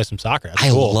your son play some soccer.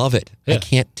 That's cool. Love it. Yeah. I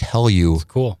can't tell you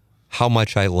how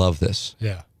much I love this.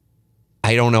 Yeah.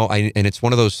 I don't know. And it's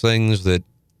one of those things that,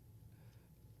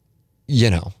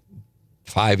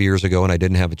 5 years ago when I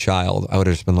didn't have a child, I would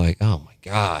have just been like, oh my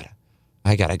God,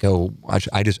 I got to go watch.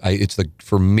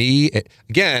 For me,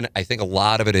 again, I think a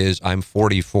lot of it is I'm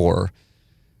 44.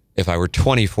 If I were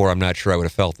 24, I'm not sure I would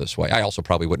have felt this way. I also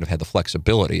probably wouldn't have had the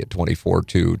flexibility at 24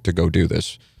 to go do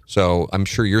this. So I'm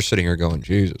sure you're sitting here going,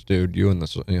 Jesus, dude, you and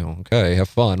this, okay, have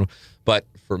fun. But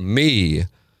for me,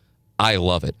 I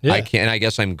love it. Yeah. I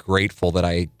guess I'm grateful that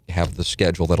I have the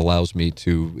schedule that allows me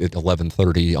to, at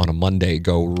 11:30 on a Monday,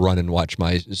 go run and watch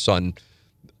my son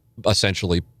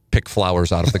essentially pick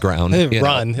flowers out of the ground.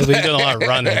 Run. He'll be doing a lot of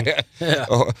running. Yeah.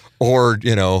 Or,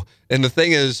 and the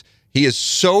thing is, he is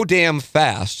so damn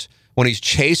fast when he's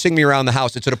chasing me around the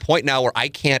house. It's at a point now where I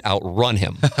can't outrun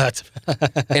him.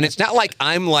 And it's not like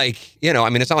I'm like,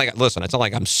 it's not like, listen, it's not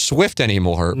like I'm swift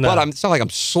anymore, No. but it's not like I'm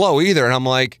slow either. And I'm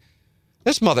like,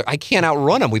 I can't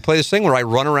outrun him. We play this thing where I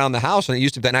run around the house, and it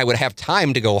used to be then I would have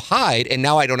time to go hide, and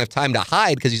now I don't have time to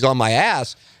hide because he's on my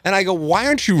ass. And I go, why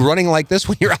aren't you running like this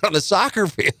when you're out on the soccer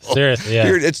field? Seriously,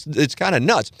 yeah. It's kind of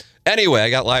nuts. Anyway,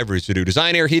 I got libraries to do.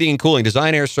 Design Air Heating and Cooling,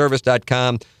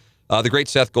 designairservice.com. The great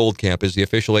Seth Goldcamp is the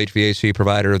official HVAC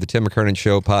provider of the Tim McKernan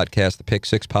Show podcast, the Pick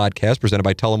Six podcast, presented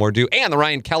by Tullamore Dew, and the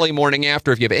Ryan Kelly Morning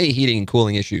After. If you have any heating and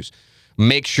cooling issues,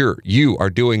 make sure you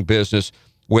are doing business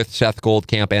with Seth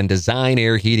Goldcamp and Design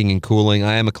Air Heating and Cooling.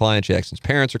 I am a client. Jackson's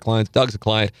parents are clients. Doug's a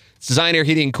client. It's Design Air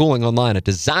Heating and Cooling online at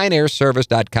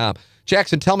designairservice.com.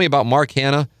 Jackson, tell me about Mark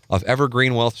Hanna of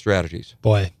Evergreen Wealth Strategies.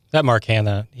 Boy, that Mark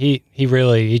Hanna, he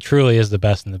truly is the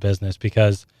best in the business,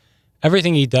 because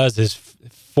everything he does is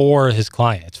for his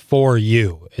client. It's for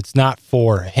you. It's not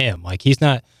for him. Like, he's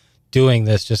not doing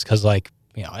this just because, it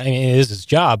is his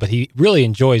job, but he really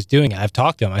enjoys doing it. I've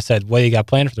talked to him. I said, what do you got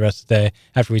planned for the rest of the day?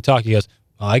 After we talked, he goes,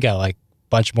 I got a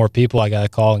bunch more people I got to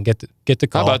call and get the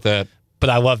call. How about that?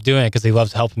 But I love doing it because he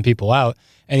loves helping people out.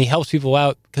 And he helps people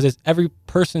out because every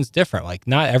person's different. Like,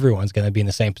 not everyone's going to be in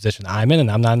the same position I'm in, and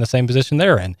I'm not in the same position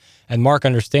they're in. And Mark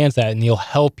understands that, and he'll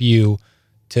help you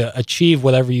to achieve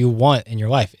whatever you want in your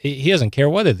life. He doesn't care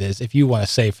what it is. If you want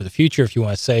to save for the future, if you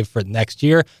want to save for next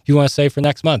year, if you want to save for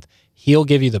next month, he'll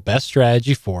give you the best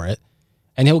strategy for it,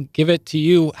 and he'll give it to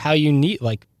you how you need,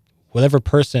 whatever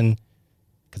person,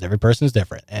 because every person is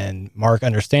different. And Mark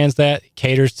understands that,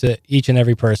 caters to each and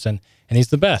every person, and he's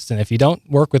the best. And if you don't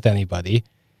work with anybody,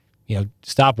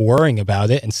 stop worrying about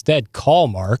it. Instead, call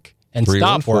Mark and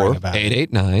stop worrying about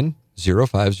it.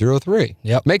 889-0503.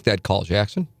 Yep. Make that call,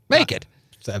 Jackson. Make it.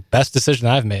 It's the best decision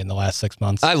I've made in the last 6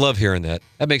 months. I love hearing that.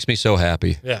 That makes me so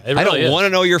happy. Yeah, it really I don't is. want to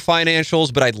know your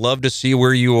financials, but I'd love to see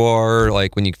where you are,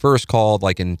 when you first called,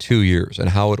 in 2 years, and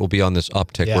how it will be on this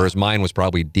uptick, Yeah. whereas mine was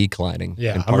probably declining.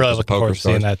 Yeah, I'm really looking forward to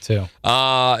seeing that too.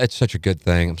 It's such a good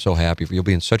thing. I'm so happy for you. You'll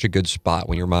be in such a good spot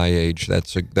when you're my age.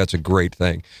 That's a great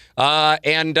thing.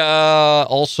 And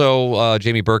also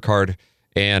Jamie Burkhardt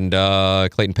and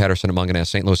Clayton Patterson at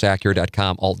Munganess,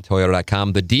 stlouisacura.com,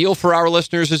 altontoyota.com. The deal for our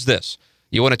listeners is this.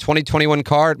 You want a 2021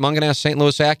 car at Munganess, St.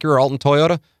 Louis Acura, or Alton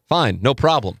Toyota? Fine, no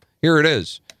problem. Here it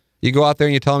is. You go out there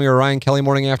and you tell them you're a Ryan Kelly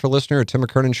Morning After listener, a Tim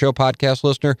McKernan Show podcast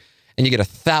listener, and you get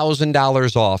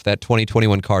 $1,000 off that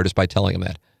 2021 car just by telling them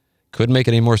that. Couldn't make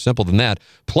it any more simple than that.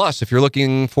 Plus, if you're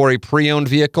looking for a pre-owned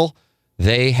vehicle,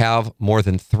 they have more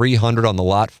than 300 on the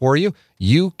lot for you.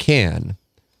 You can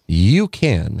go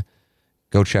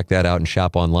check that out and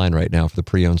shop online right now for the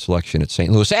pre-owned selection at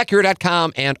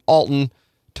stlouisacura.com and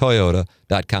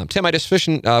altontoyota.com. Tim, I just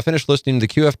finished listening to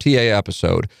the QFTA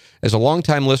episode. As a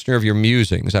longtime listener of your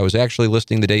musings, I was actually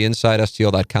listening the day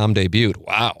InsideSTL.com debuted.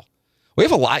 Wow. We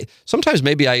have a lot. Sometimes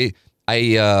maybe I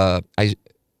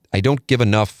don't give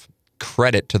enough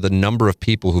credit to the number of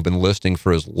people who've been listening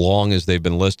for as long as they've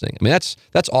been listening. I mean, that's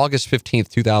August 15th,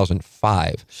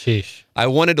 2005. Sheesh. I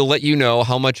wanted to let you know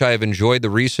how much I have enjoyed the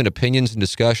recent opinions and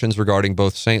discussions regarding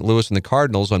both St. Louis and the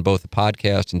Cardinals on both the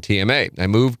podcast and TMA. I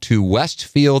moved to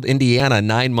Westfield, Indiana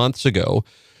 9 months ago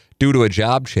due to a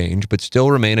job change, but still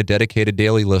remain a dedicated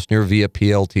daily listener via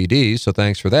PLTD, so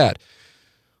thanks for that.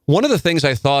 One of the things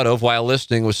I thought of while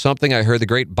listening was something I heard the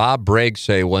great Bob Bragg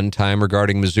say one time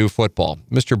regarding Mizzou football.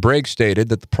 Mr. Bragg stated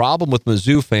that the problem with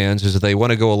Mizzou fans is that they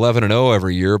want to go 11-0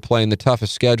 every year, playing the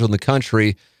toughest schedule in the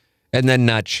country, and then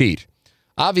not cheat.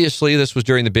 Obviously, this was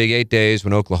during the Big 8 days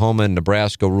when Oklahoma and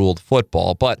Nebraska ruled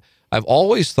football, but I've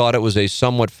always thought it was a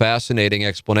somewhat fascinating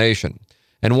explanation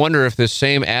and wonder if this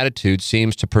same attitude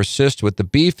seems to persist with the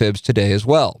B-Fibs today as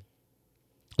well.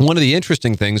 One of the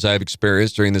interesting things I've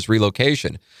experienced during this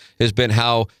relocation has been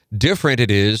how different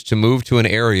it is to move to an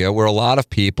area where a lot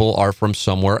of people are from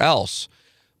somewhere else.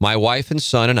 My wife and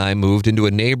son and I moved into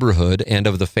a neighborhood, and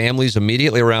of the families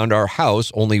immediately around our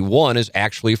house, only one is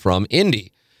actually from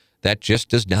Indy. That just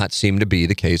does not seem to be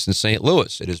the case in St.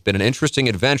 Louis. It has been an interesting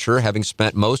adventure, having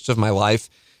spent most of my life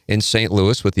in St.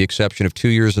 Louis, with the exception of 2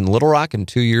 years in Little Rock and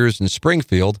 2 years in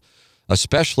Springfield.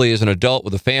 Especially as an adult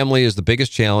with a family, as the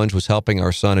biggest challenge was helping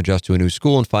our son adjust to a new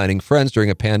school and finding friends during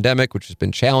a pandemic, which has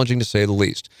been challenging to say the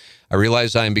least. I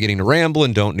realize I am beginning to ramble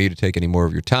and don't need to take any more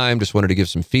of your time. Just wanted to give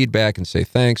some feedback and say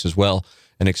thanks as well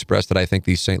and express that I think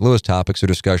these St. Louis topics are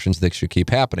discussions that should keep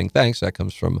happening. Thanks. That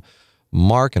comes from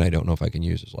Mark, and I don't know if I can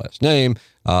use his last name,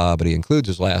 but he includes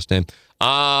his last name.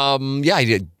 Yeah, I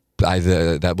did.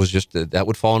 That was just that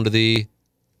would fall into the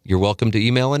 "you're welcome to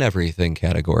email and everything"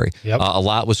 category. Yep. A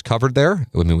lot was covered there.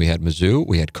 I mean, we had Mizzou,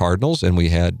 we had Cardinals, and we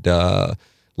had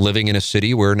living in a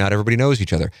city where not everybody knows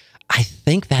each other. I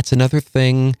think that's another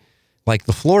thing. Like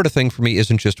the Florida thing for me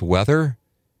isn't just weather.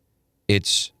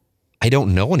 It's I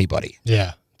don't know anybody.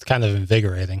 Yeah, it's kind of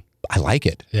invigorating. I like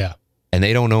it. Yeah. And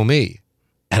they don't know me,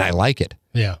 and I like it.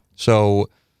 Yeah. So,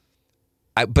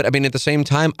 but I mean, at the same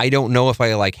time, I don't know if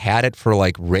I like had it for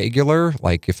like regular,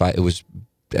 like if it was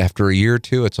after a year or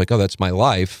two, it's like, oh, that's my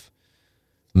life.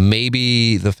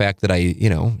 Maybe the fact that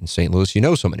in St.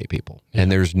 Louis, so many people,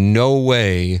 and there's no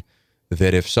way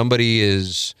that if somebody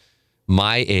is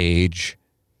my age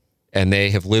and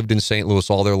they have lived in St. Louis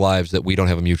all their lives that we don't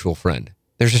have a mutual friend.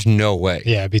 There's just no way.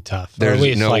 Yeah, it'd be tough. There's or at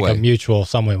least no way. A mutual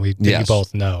someone we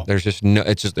both know. There's just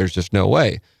no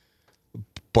way.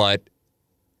 But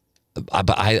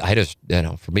I just,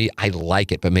 for me, I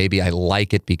like it, but maybe I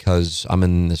like it because I'm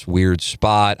in this weird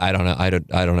spot. I don't know. I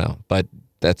don't know. But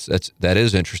that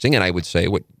is interesting. And I would say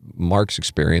what Mark's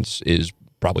experience is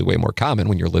probably way more common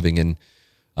when you're living in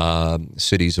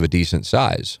cities of a decent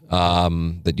size,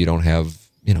 that you don't have,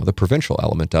 the provincial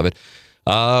element of it.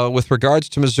 With regards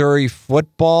to Missouri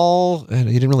football, he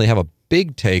didn't really have a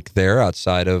big take there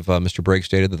outside of Mr. Brake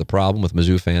stated that the problem with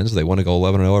Mizzou fans, they want to go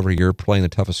 11-0 every year, playing the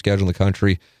toughest schedule in the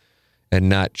country and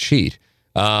not cheat.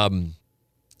 Yeah,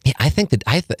 I think that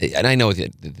and I know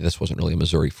that this wasn't really a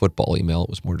Missouri football email. It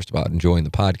was more just about enjoying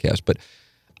the podcast. But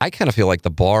I kind of feel like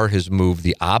the bar has moved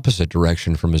the opposite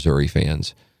direction for Missouri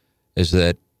fans, is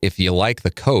that if you like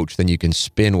the coach, then you can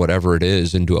spin whatever it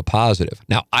is into a positive.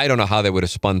 Now, I don't know how they would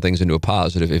have spun things into a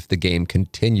positive if the game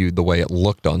continued the way it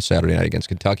looked on Saturday night against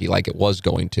Kentucky, like it was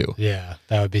going to. Yeah,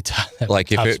 that would be tough.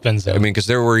 Like if spin zone. because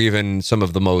there were even some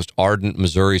of the most ardent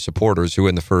Missouri supporters who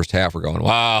in the first half were going,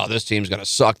 wow, this team's going to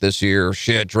suck this year.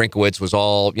 Shit, Drinkwitz was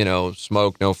all,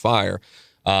 smoke, no fire.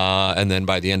 And then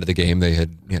by the end of the game, they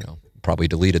had, probably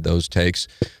deleted those takes.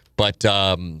 But,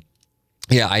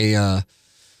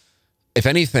 if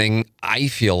anything, I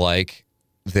feel like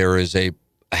there is I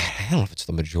don't know if it's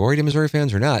the majority of Missouri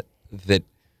fans or not, that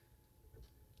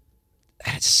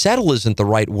settle isn't the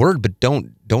right word, but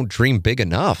don't dream big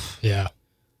enough. Yeah.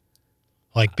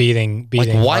 Like beating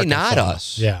why Arkansas. not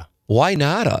us? Yeah. Why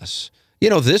not us?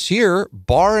 This year,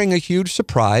 barring a huge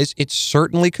surprise, it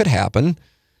certainly could happen.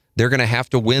 They're going to have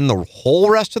to win the whole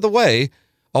rest of the way.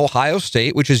 Ohio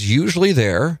State, which is usually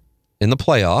there in the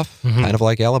playoff, kind of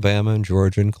like Alabama and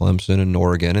Georgia and Clemson and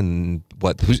Oregon and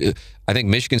I think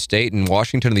Michigan State and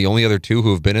Washington are the only other two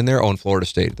who have been in there. And Florida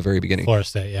State at the very beginning. Florida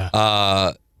State, yeah.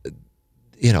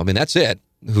 That's it.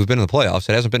 Who've been in the playoffs?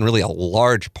 It hasn't been really a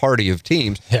large party of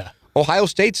teams. Yeah. Ohio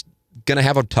State's going to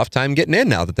have a tough time getting in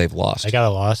now that they've lost. They got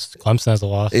a loss. Clemson has a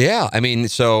loss. Yeah,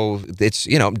 so it's,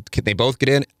 can they both get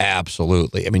in?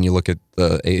 Absolutely. You look at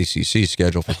the ACC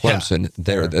schedule for Clemson,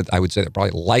 I would say they're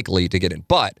probably likely to get in.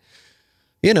 But,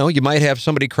 you might have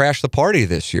somebody crash the party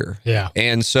this year. Yeah.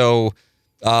 And so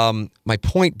my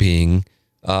point being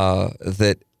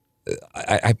that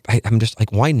I'm just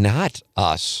like, why not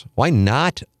us? Why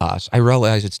not us? I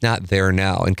realize it's not there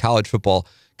now. In college football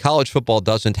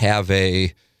doesn't have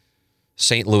a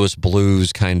St. Louis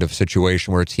Blues kind of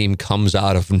situation where a team comes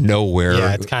out of nowhere.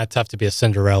 Yeah, it's kind of tough to be a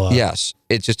Cinderella. Yes,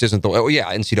 it just isn't the way. Oh,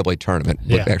 yeah, NCAA tournament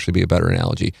would actually be a better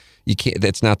analogy. You can't.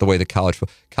 That's not the way that college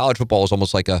football is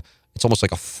almost like a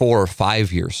 4 or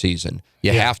 5 year season.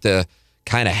 You have to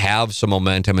kind of have some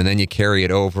momentum, and then you carry it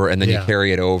over, and then you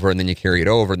carry it over, and then you carry it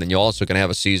over, and then you also can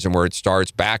have a season where it starts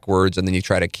backwards, and then you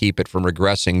try to keep it from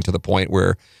regressing to the point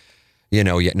where,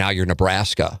 now you're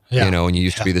Nebraska, and you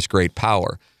used to be this great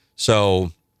power.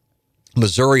 So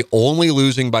Missouri only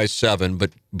losing by 7,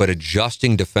 but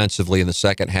adjusting defensively in the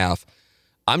second half.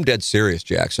 I'm dead serious,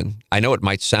 Jackson. I know it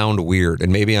might sound weird,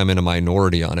 and maybe I'm in a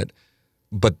minority on it,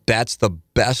 but that's the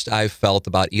best I've felt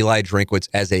about Eli Drinkwitz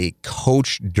as a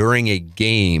coach during a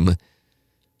game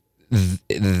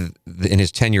in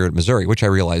his tenure at Missouri, which I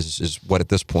realize is what at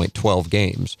this point, 12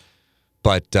 games.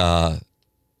 But,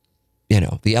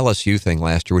 the LSU thing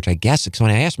last year, which I guess, because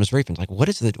when I asked Missouri fans, like,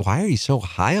 why are you so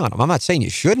high on him? I'm not saying you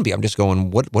shouldn't be. I'm just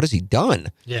going, what has he done?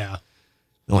 Yeah.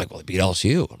 I'm like, well, he beat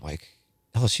LSU. I'm like,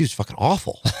 LSU's fucking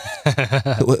awful.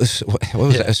 what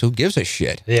was that? So who gives a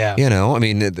shit? Yeah.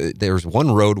 There was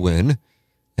one road win,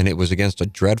 and it was against a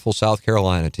dreadful South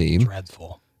Carolina team.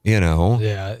 Dreadful.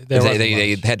 Yeah.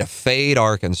 They had to fade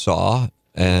Arkansas,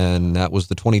 and that was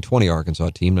the 2020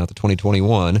 Arkansas team, not the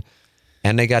 2021.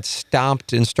 and they got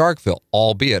stomped in Starkville,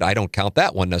 albeit I don't count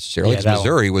that one necessarily because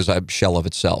Missouri was a shell of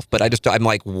itself. But I'm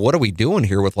like, what are we doing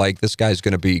here with like, this guy's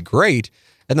going to be great?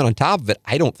 And then on top of it,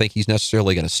 I don't think he's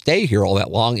necessarily going to stay here all that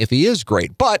long if he is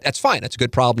great. But that's fine. That's a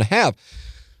good problem to have.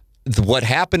 What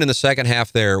happened in the second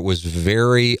half there was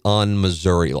very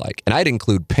un-Missouri-like. And I'd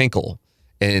include Pinkel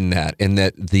in that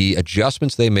the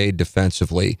adjustments they made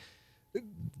defensively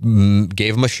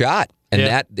gave him a shot. And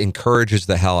that encourages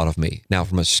the hell out of me. Now,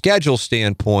 from a schedule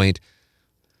standpoint,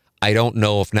 I don't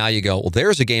know if now you go, well,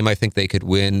 there's a game I think they could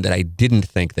win that I didn't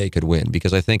think they could win,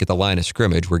 because I think at the line of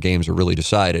scrimmage where games are really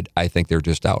decided, I think they're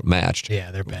just outmatched.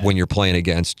 Yeah, they're bad. When you're playing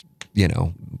against,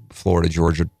 Florida,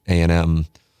 Georgia, A&M,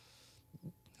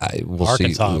 we'll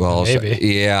Arkansas, see. Well, maybe.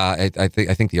 Yeah, I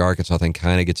think the Arkansas thing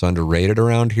kind of gets underrated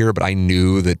around here, but I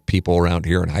knew that people around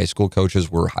here and high school coaches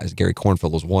were high. Gary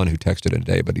Kornfield was one who texted it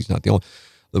today, but he's not the only.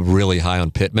 Really high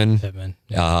on Pittman.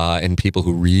 And people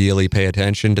who really pay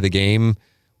attention to the game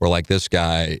were like, this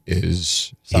guy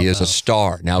is a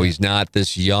star. Now he's not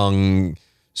this young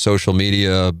social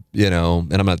media,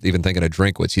 and I'm not even thinking of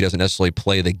Drinkwitz. He doesn't necessarily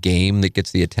play the game that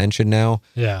gets the attention now.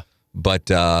 Yeah.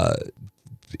 But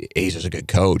he's just a good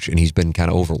coach, and he's been kind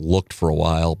of overlooked for a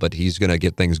while, but he's going to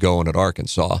get things going at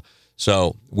Arkansas.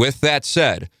 So with that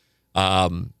said,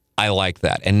 I like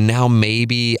that. And now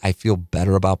maybe I feel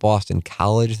better about Boston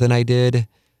College than I did.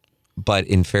 But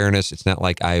in fairness, it's not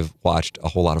like I've watched a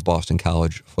whole lot of Boston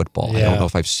College football. Yeah. I don't know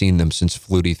if I've seen them since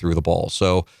Flutie threw the ball.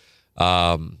 So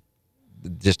that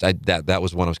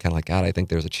was one I was kind of like, God, I think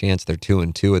there's a chance they're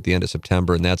 2-2 at the end of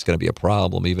September, and that's going to be a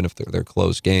problem, even if they're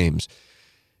close games.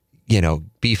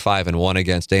 Be 5-1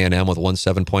 against A&M with 1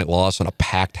 7-point loss on a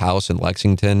packed house in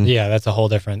Lexington. Yeah, that's a whole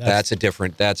different. That's a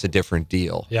different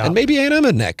deal. Yeah. And maybe A&M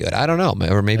isn't that good. I don't know.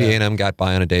 Or maybe A&M got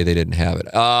by on a day they didn't have it.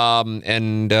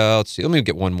 Let's see. Let me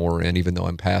get one more in, even though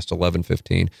I'm past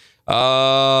 11:15.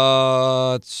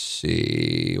 Let's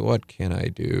see. What can I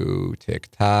do?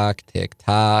 Tick tock, tick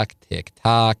tock, tick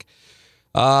tock.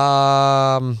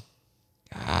 God,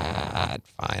 fine.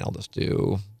 I'll just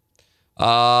do.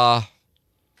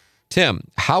 Tim,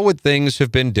 how would things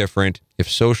have been different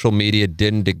if social media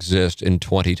didn't exist in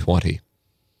 2020?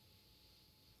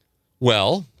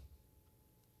 Well,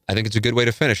 I think it's a good way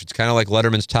to finish. It's kind of like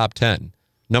Letterman's top 10.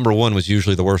 Number 1 was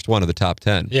usually the worst one of the top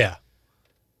 10. Yeah.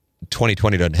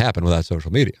 2020 doesn't happen without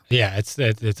social media. Yeah, it's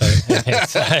like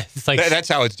that's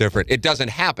how it's different. It doesn't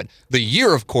happen. The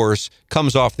year, of course,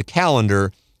 comes off the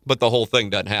calendar, but the whole thing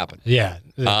doesn't happen. Yeah.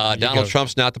 Donald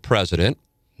Trump's not the president.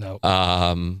 No.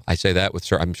 I say that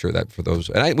I'm sure that for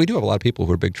those, and we do have a lot of people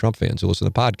who are big Trump fans who listen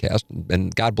to the podcast,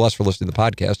 and God bless for listening to the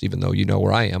podcast, even though you know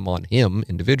where I am on him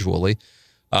individually.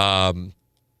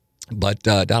 But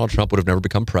Donald Trump would have never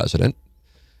become president.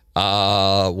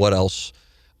 What else?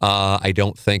 I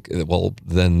don't think, well,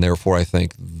 then therefore I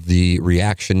think the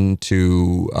reaction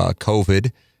to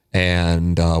COVID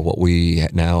and what we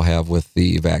now have with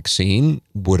the vaccine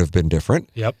would have been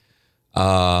different. Yep.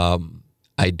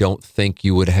 I don't think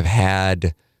you would have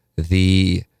had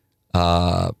the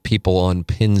people on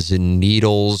pins and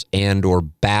needles and or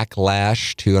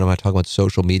backlash to, and I'm not talking about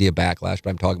social media backlash,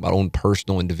 but I'm talking about own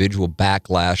personal individual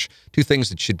backlash to things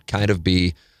that should kind of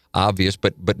be obvious,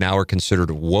 but now are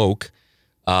considered woke,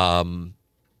 or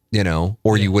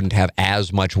you wouldn't have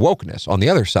as much wokeness on the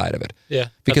other side of it. Yeah.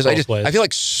 Because I feel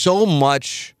like so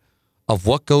much of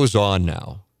what goes on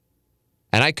now,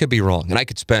 and I could be wrong, and I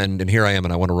could spend, and here I am,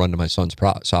 and I want to run to my son's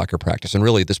soccer practice. And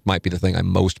really, this might be the thing I'm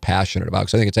most passionate about,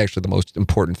 because I think it's actually the most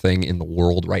important thing in the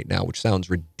world right now, which sounds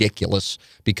ridiculous,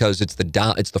 because it's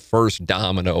the first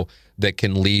domino that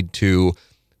can lead to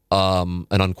an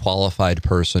unqualified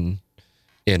person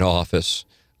in office,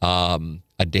 a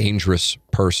dangerous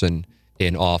person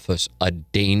in office, a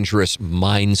dangerous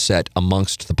mindset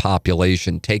amongst the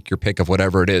population. Take your pick of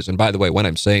whatever it is. And by the way, when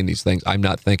I'm saying these things, I'm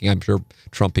not thinking, I'm sure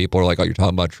Trump people are like, oh, you're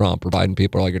talking about Trump, or Biden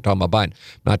people are like, you're talking about Biden.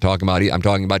 I'm not talking about, I'm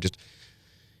talking about just,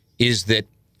 is that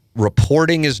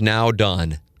reporting is now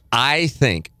done, I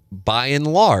think, by and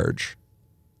large,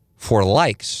 for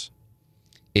likes.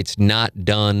 It's not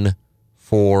done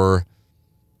for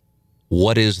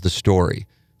what is the story.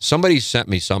 Somebody sent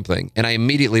me something, and I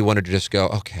immediately wanted to just go,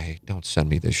 okay, don't send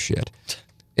me this shit.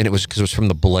 And it was because it was from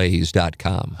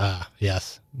theblaze.com.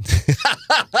 Yes.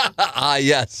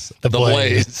 Yes. The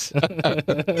Blaze.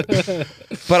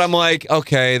 But I'm like,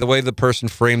 okay, the way the person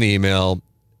framed the email,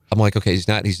 I'm like, okay, he's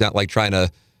not like trying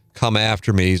to come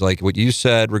after me. He's like, what you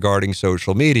said regarding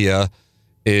social media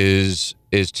is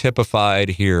typified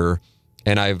here.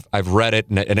 And I've read it,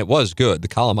 and it was good. The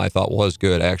column I thought was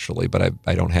good, actually, but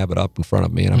I don't have it up in front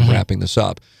of me, and I'm wrapping this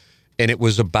up. And it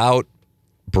was about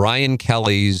Brian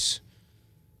Kelly's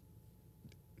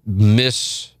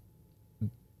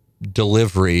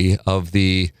misdelivery of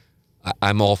the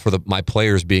I'm all for my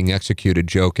players being executed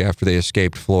joke after they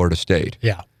escaped Florida State.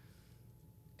 Yeah.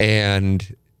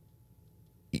 And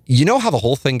you know how the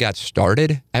whole thing got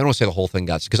started? I don't want to say the whole thing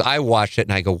got, because I watched it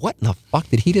and I go, what in the fuck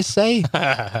did he just say?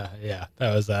 Yeah,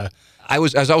 that was I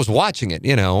was watching it,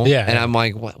 Yeah, and yeah. I'm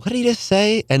like, what did he just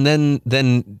say? And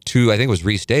then to, I think it was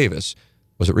Reese Davis.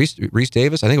 Was it Reese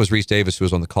Davis? I think it was Reese Davis who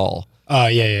was on the call. Oh,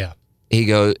 yeah. He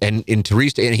goes, and to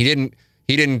Reese, and he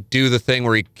didn't do the thing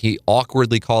where he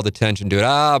awkwardly called attention to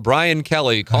it. Brian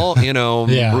Kelly,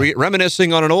 Yeah.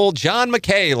 Reminiscing on an old John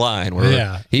McKay line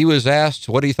where he was asked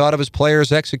what he thought of his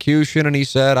player's execution, and he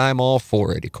said, I'm all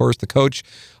for it. Of course, the coach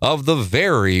of the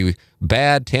very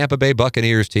bad Tampa Bay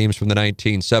Buccaneers teams from the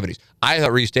 1970s. I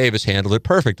thought Reese Davis handled it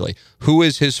perfectly. Who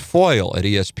is his foil at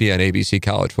ESPN, ABC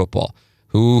College Football?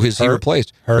 Who has he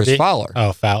replaced? Herbie? Chris Fowler.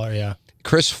 Oh, Fowler, yeah.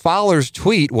 Chris Fowler's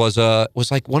tweet was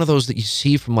like one of those that you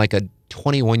see from like a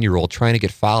 21-year-old trying to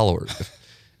get followers.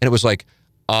 And it was like,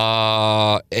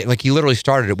 like he literally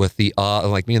started it with the,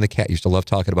 like me and the cat used to love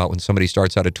talking about when somebody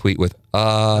starts out a tweet with,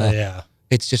 yeah.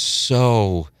 It's just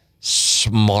so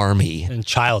smarmy. And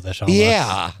childish almost.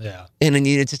 Yeah. Yeah. And then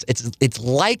it's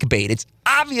like bait. It's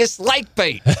obvious like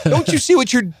bait. Don't you see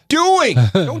what you're doing?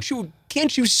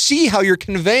 Can't you see how you're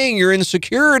conveying your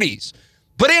insecurities?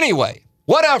 But anyway,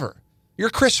 whatever. You're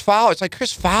Chris Fowler. It's like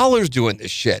Chris Fowler's doing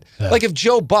this shit. Yeah. Like if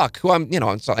Joe Buck, who I'm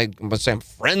going to say I'm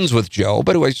friends with Joe,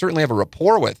 but who I certainly have a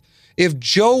rapport with, if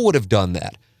Joe would have done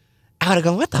that, I would have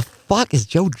gone, what the fuck? Is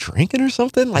Joe drinking or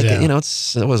something? Like, it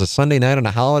was a Sunday night on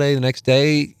a holiday the next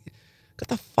day. What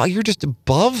the fuck? You're just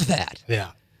above that.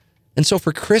 Yeah. And so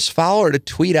for Chris Fowler to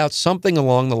tweet out something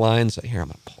along the lines, here, I'm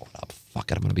going to pull it up. Fuck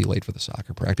it, I'm going to be late for the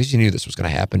soccer practice. You knew this was going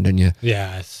to happen, didn't you?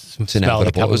 Yeah, it's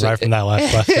inevitable. It was right from that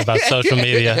last question about social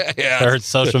media. Yeah. I heard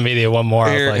social media one more.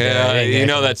 I was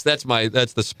like,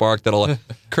 that's the spark that'll.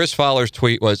 Chris Fowler's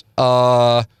tweet was,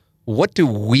 what do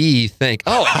we think?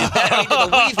 Oh,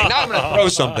 the we thing. Now I'm going to throw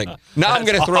something. I'm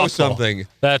going to throw something.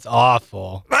 That's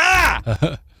awful.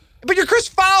 But you're Chris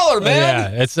Fowler,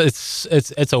 man. Yeah,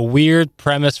 it's a weird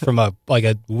premise from a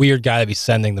weird guy to be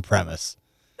sending the premise.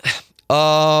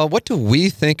 What do we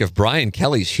think of Brian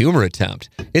Kelly's humor attempt?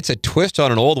 It's a twist on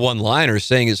an old one-liner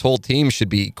saying his whole team should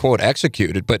be, quote,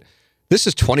 executed, but this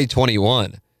is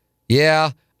 2021.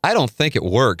 Yeah, I don't think it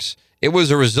works. It was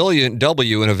a resilient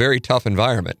W in a very tough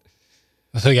environment.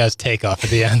 So you guys take off at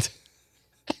the end.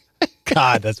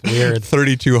 God, that's weird.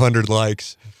 3,200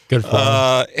 likes. Good for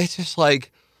him. It's just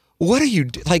like, what are you,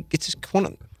 like, it's just one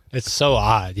of... It's so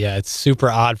odd. Yeah, it's super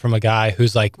odd from a guy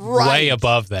who's like way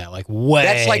above that, like way.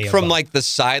 That's like from above. like the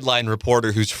sideline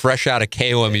reporter who's fresh out of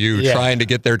KOMU trying to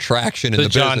get their traction in the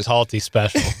John business. Talty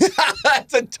special.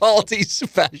 That's a Talty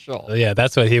special. Yeah,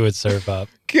 that's what he would serve up.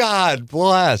 God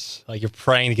bless. Like you're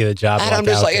praying to get a job. And I'm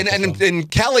just like, and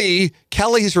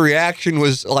Kelly's reaction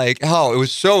was like, oh, it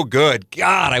was so good.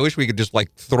 God, I wish we could just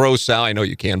like throw sound. I know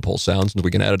you can pull sounds and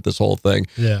we can edit this whole thing.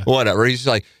 Yeah. Whatever. He's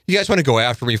like, you guys want to go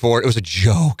after me for it? It was a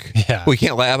joke. Yeah. We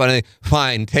can't laugh at it.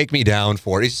 Fine, take me down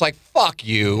for it. He's just like, fuck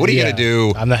you. What are you going to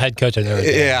do? I'm the head coach. I know.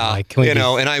 Yeah. Like, and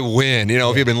I win.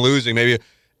 If you've been losing, maybe.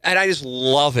 And I just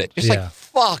love it. Just like,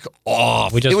 fuck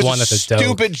off. We just it was won a at the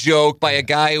stupid joke by a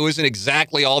guy who isn't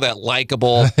exactly all that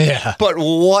likable. Yeah. But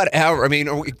whatever. I mean,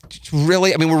 we're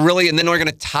really, and then we're going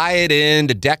to tie it in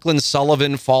to Declan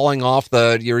Sullivan falling off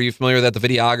are you familiar with that? The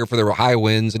videographer, there were high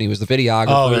winds and he was the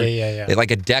videographer. Oh, yeah. Like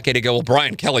a decade ago. Well,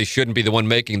 Brian Kelly shouldn't be the one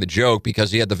making the joke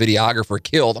because he had the videographer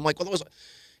killed. I'm like, well,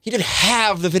 he didn't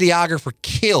have the videographer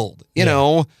killed, you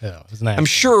know? Yeah, it was nice. I'm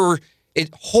sure it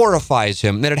horrifies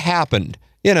him that it happened.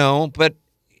 But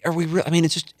are we real? I mean,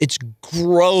 it's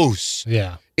gross.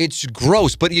 Yeah. It's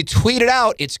gross. But you tweet it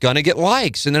out, it's going to get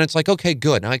likes. And then it's like, okay,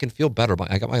 good. Now I can feel better.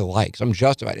 I got my likes. I'm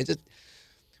justified.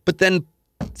 But then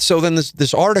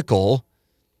this article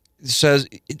says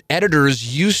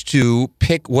editors used to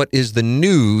pick what is the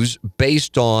news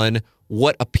based on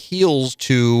what appeals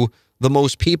to the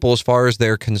most people as far as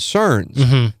their concerns.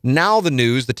 Mm-hmm. Now the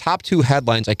news, the top two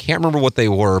headlines, I can't remember what they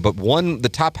were, but the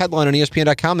top headline on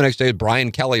ESPN.com the next day,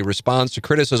 Brian Kelly responds to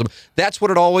criticism. That's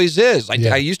what it always is.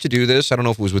 I used to do this. I don't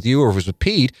know if it was with you or if it was with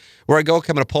Pete, where I go,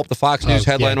 okay, I'm going to pull up the Fox News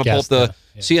headline, I'm going to pull up the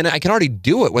CNN. I can already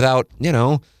do it without,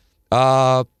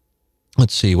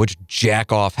 let's see, which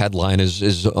jack-off headline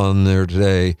is on there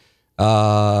today.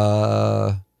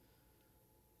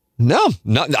 No,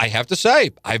 I have to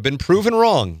say, I've been proven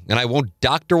wrong, and I won't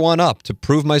doctor one up to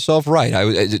prove myself right.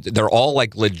 They're all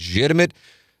like legitimate.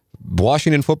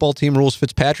 Washington football team rules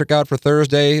Fitzpatrick out for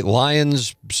Thursday.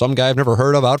 Lions, some guy I've never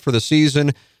heard of, out for the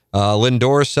season.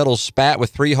 Lindor settles spat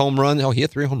with 3 home runs. Oh, he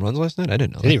had 3 home runs last night? I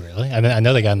didn't know that. Did he really? I mean, I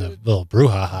know they got in the little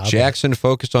brouhaha. Jackson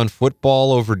focused on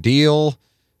football over Deal.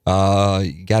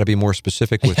 You got to be more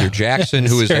specific with your Jackson.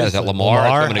 Who is that? Is that Lamar?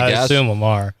 I'm going to guess. I assume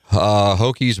Lamar.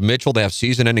 Hokies, Mitchell, they have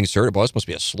season-ending surgery. Boy, this must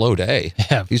be a slow day.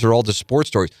 Yeah. These are all just sports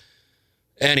stories.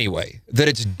 Anyway, that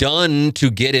it's done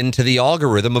to get into the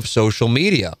algorithm of social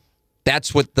media.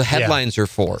 That's what the headlines are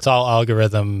for. It's all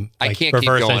algorithm. I can't keep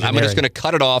going. I'm just going to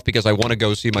cut it off because I want to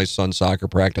go see my son's soccer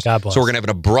practice. God bless. So we're going to have an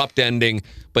abrupt ending.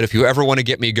 But if you ever want to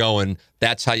get me going,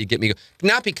 that's how you get me going.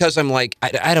 Not because I'm like,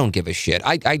 I don't give a shit.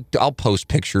 I'll post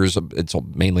pictures. It's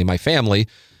mainly my family.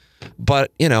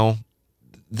 But, you know,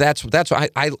 that's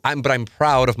what I'm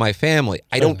proud of my family.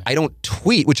 I don't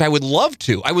tweet, which I would love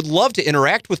to. I would love to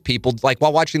interact with people like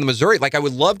while watching the Missouri. Like I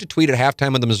would love to tweet at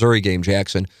halftime of the Missouri game,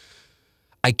 Jackson.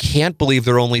 I can't believe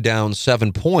they're only down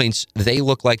 7 points. They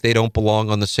look like they don't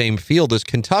belong on the same field as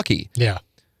Kentucky. Yeah.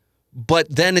 But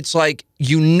then it's like,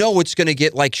 you know, it's going to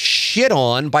get like shit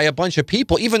on by a bunch of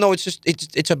people, even though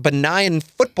it's a benign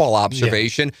football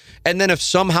observation. Yeah. And then if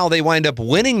somehow they wind up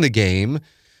winning the game,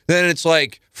 then it's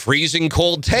like freezing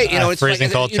cold take. You know, it's freezing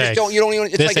like, cold take. You don't even.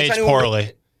 It's this like aged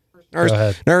poorly. Nurse, Go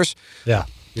ahead. Nurse. Yeah,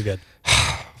 you're good.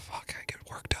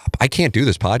 I can't do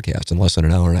this podcast in less than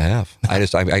an hour and a half. I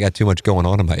got too much going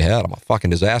on in my head. I'm a fucking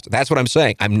disaster. That's what I'm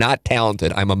saying. I'm not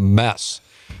talented. I'm a mess.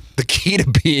 The key to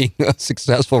being a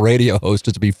successful radio host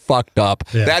is to be fucked up.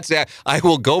 Yeah. That's that. I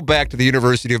will go back to the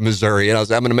University of Missouri and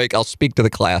I'll speak to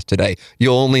the class today.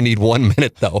 You'll only need 1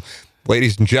 minute though.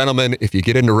 Ladies and gentlemen, if you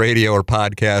get into radio or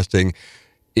podcasting,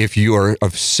 if you are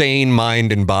of sane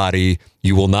mind and body,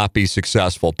 you will not be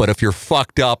successful. But if you're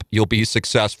fucked up, you'll be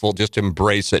successful. Just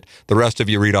embrace it. The rest of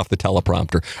you read off the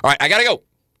teleprompter. All right, I got to go.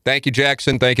 Thank you,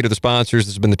 Jackson. Thank you to the sponsors.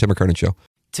 This has been the Tim McKernan Show.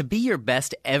 To be your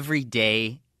best every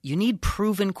day, you need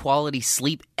proven quality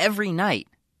sleep every night.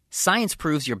 Science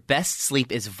proves your best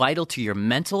sleep is vital to your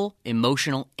mental,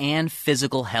 emotional, and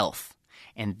physical health.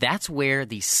 And that's where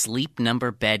the Sleep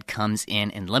Number bed comes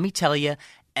in. And let me tell you,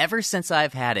 ever since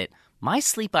I've had it, my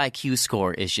sleep IQ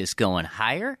score is just going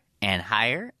higher and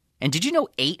higher. And did you know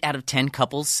 8 out of 10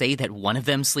 couples say that one of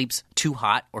them sleeps too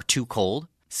hot or too cold?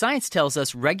 Science tells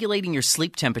us regulating your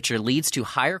sleep temperature leads to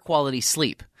higher quality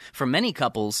sleep. For many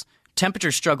couples,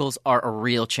 temperature struggles are a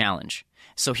real challenge.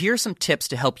 So here are some tips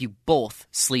to help you both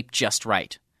sleep just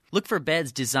right. Look for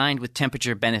beds designed with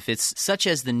temperature benefits, such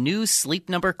as the new Sleep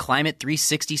Number Climate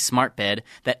 360 Smart Bed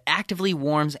that actively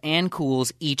warms and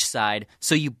cools each side,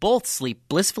 so you both sleep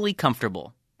blissfully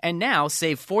comfortable. And now,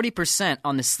 save 40%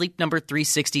 on the Sleep Number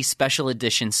 360 Special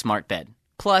Edition Smart Bed,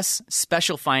 plus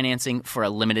special financing for a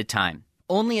limited time.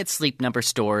 Only at Sleep Number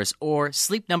stores or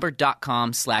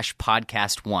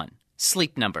sleepnumber.com/podcast1.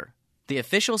 Sleep Number, the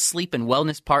official sleep and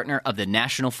wellness partner of the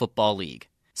National Football League.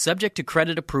 Subject to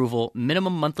credit approval,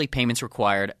 minimum monthly payments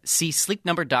required. See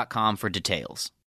sleepnumber.com for details.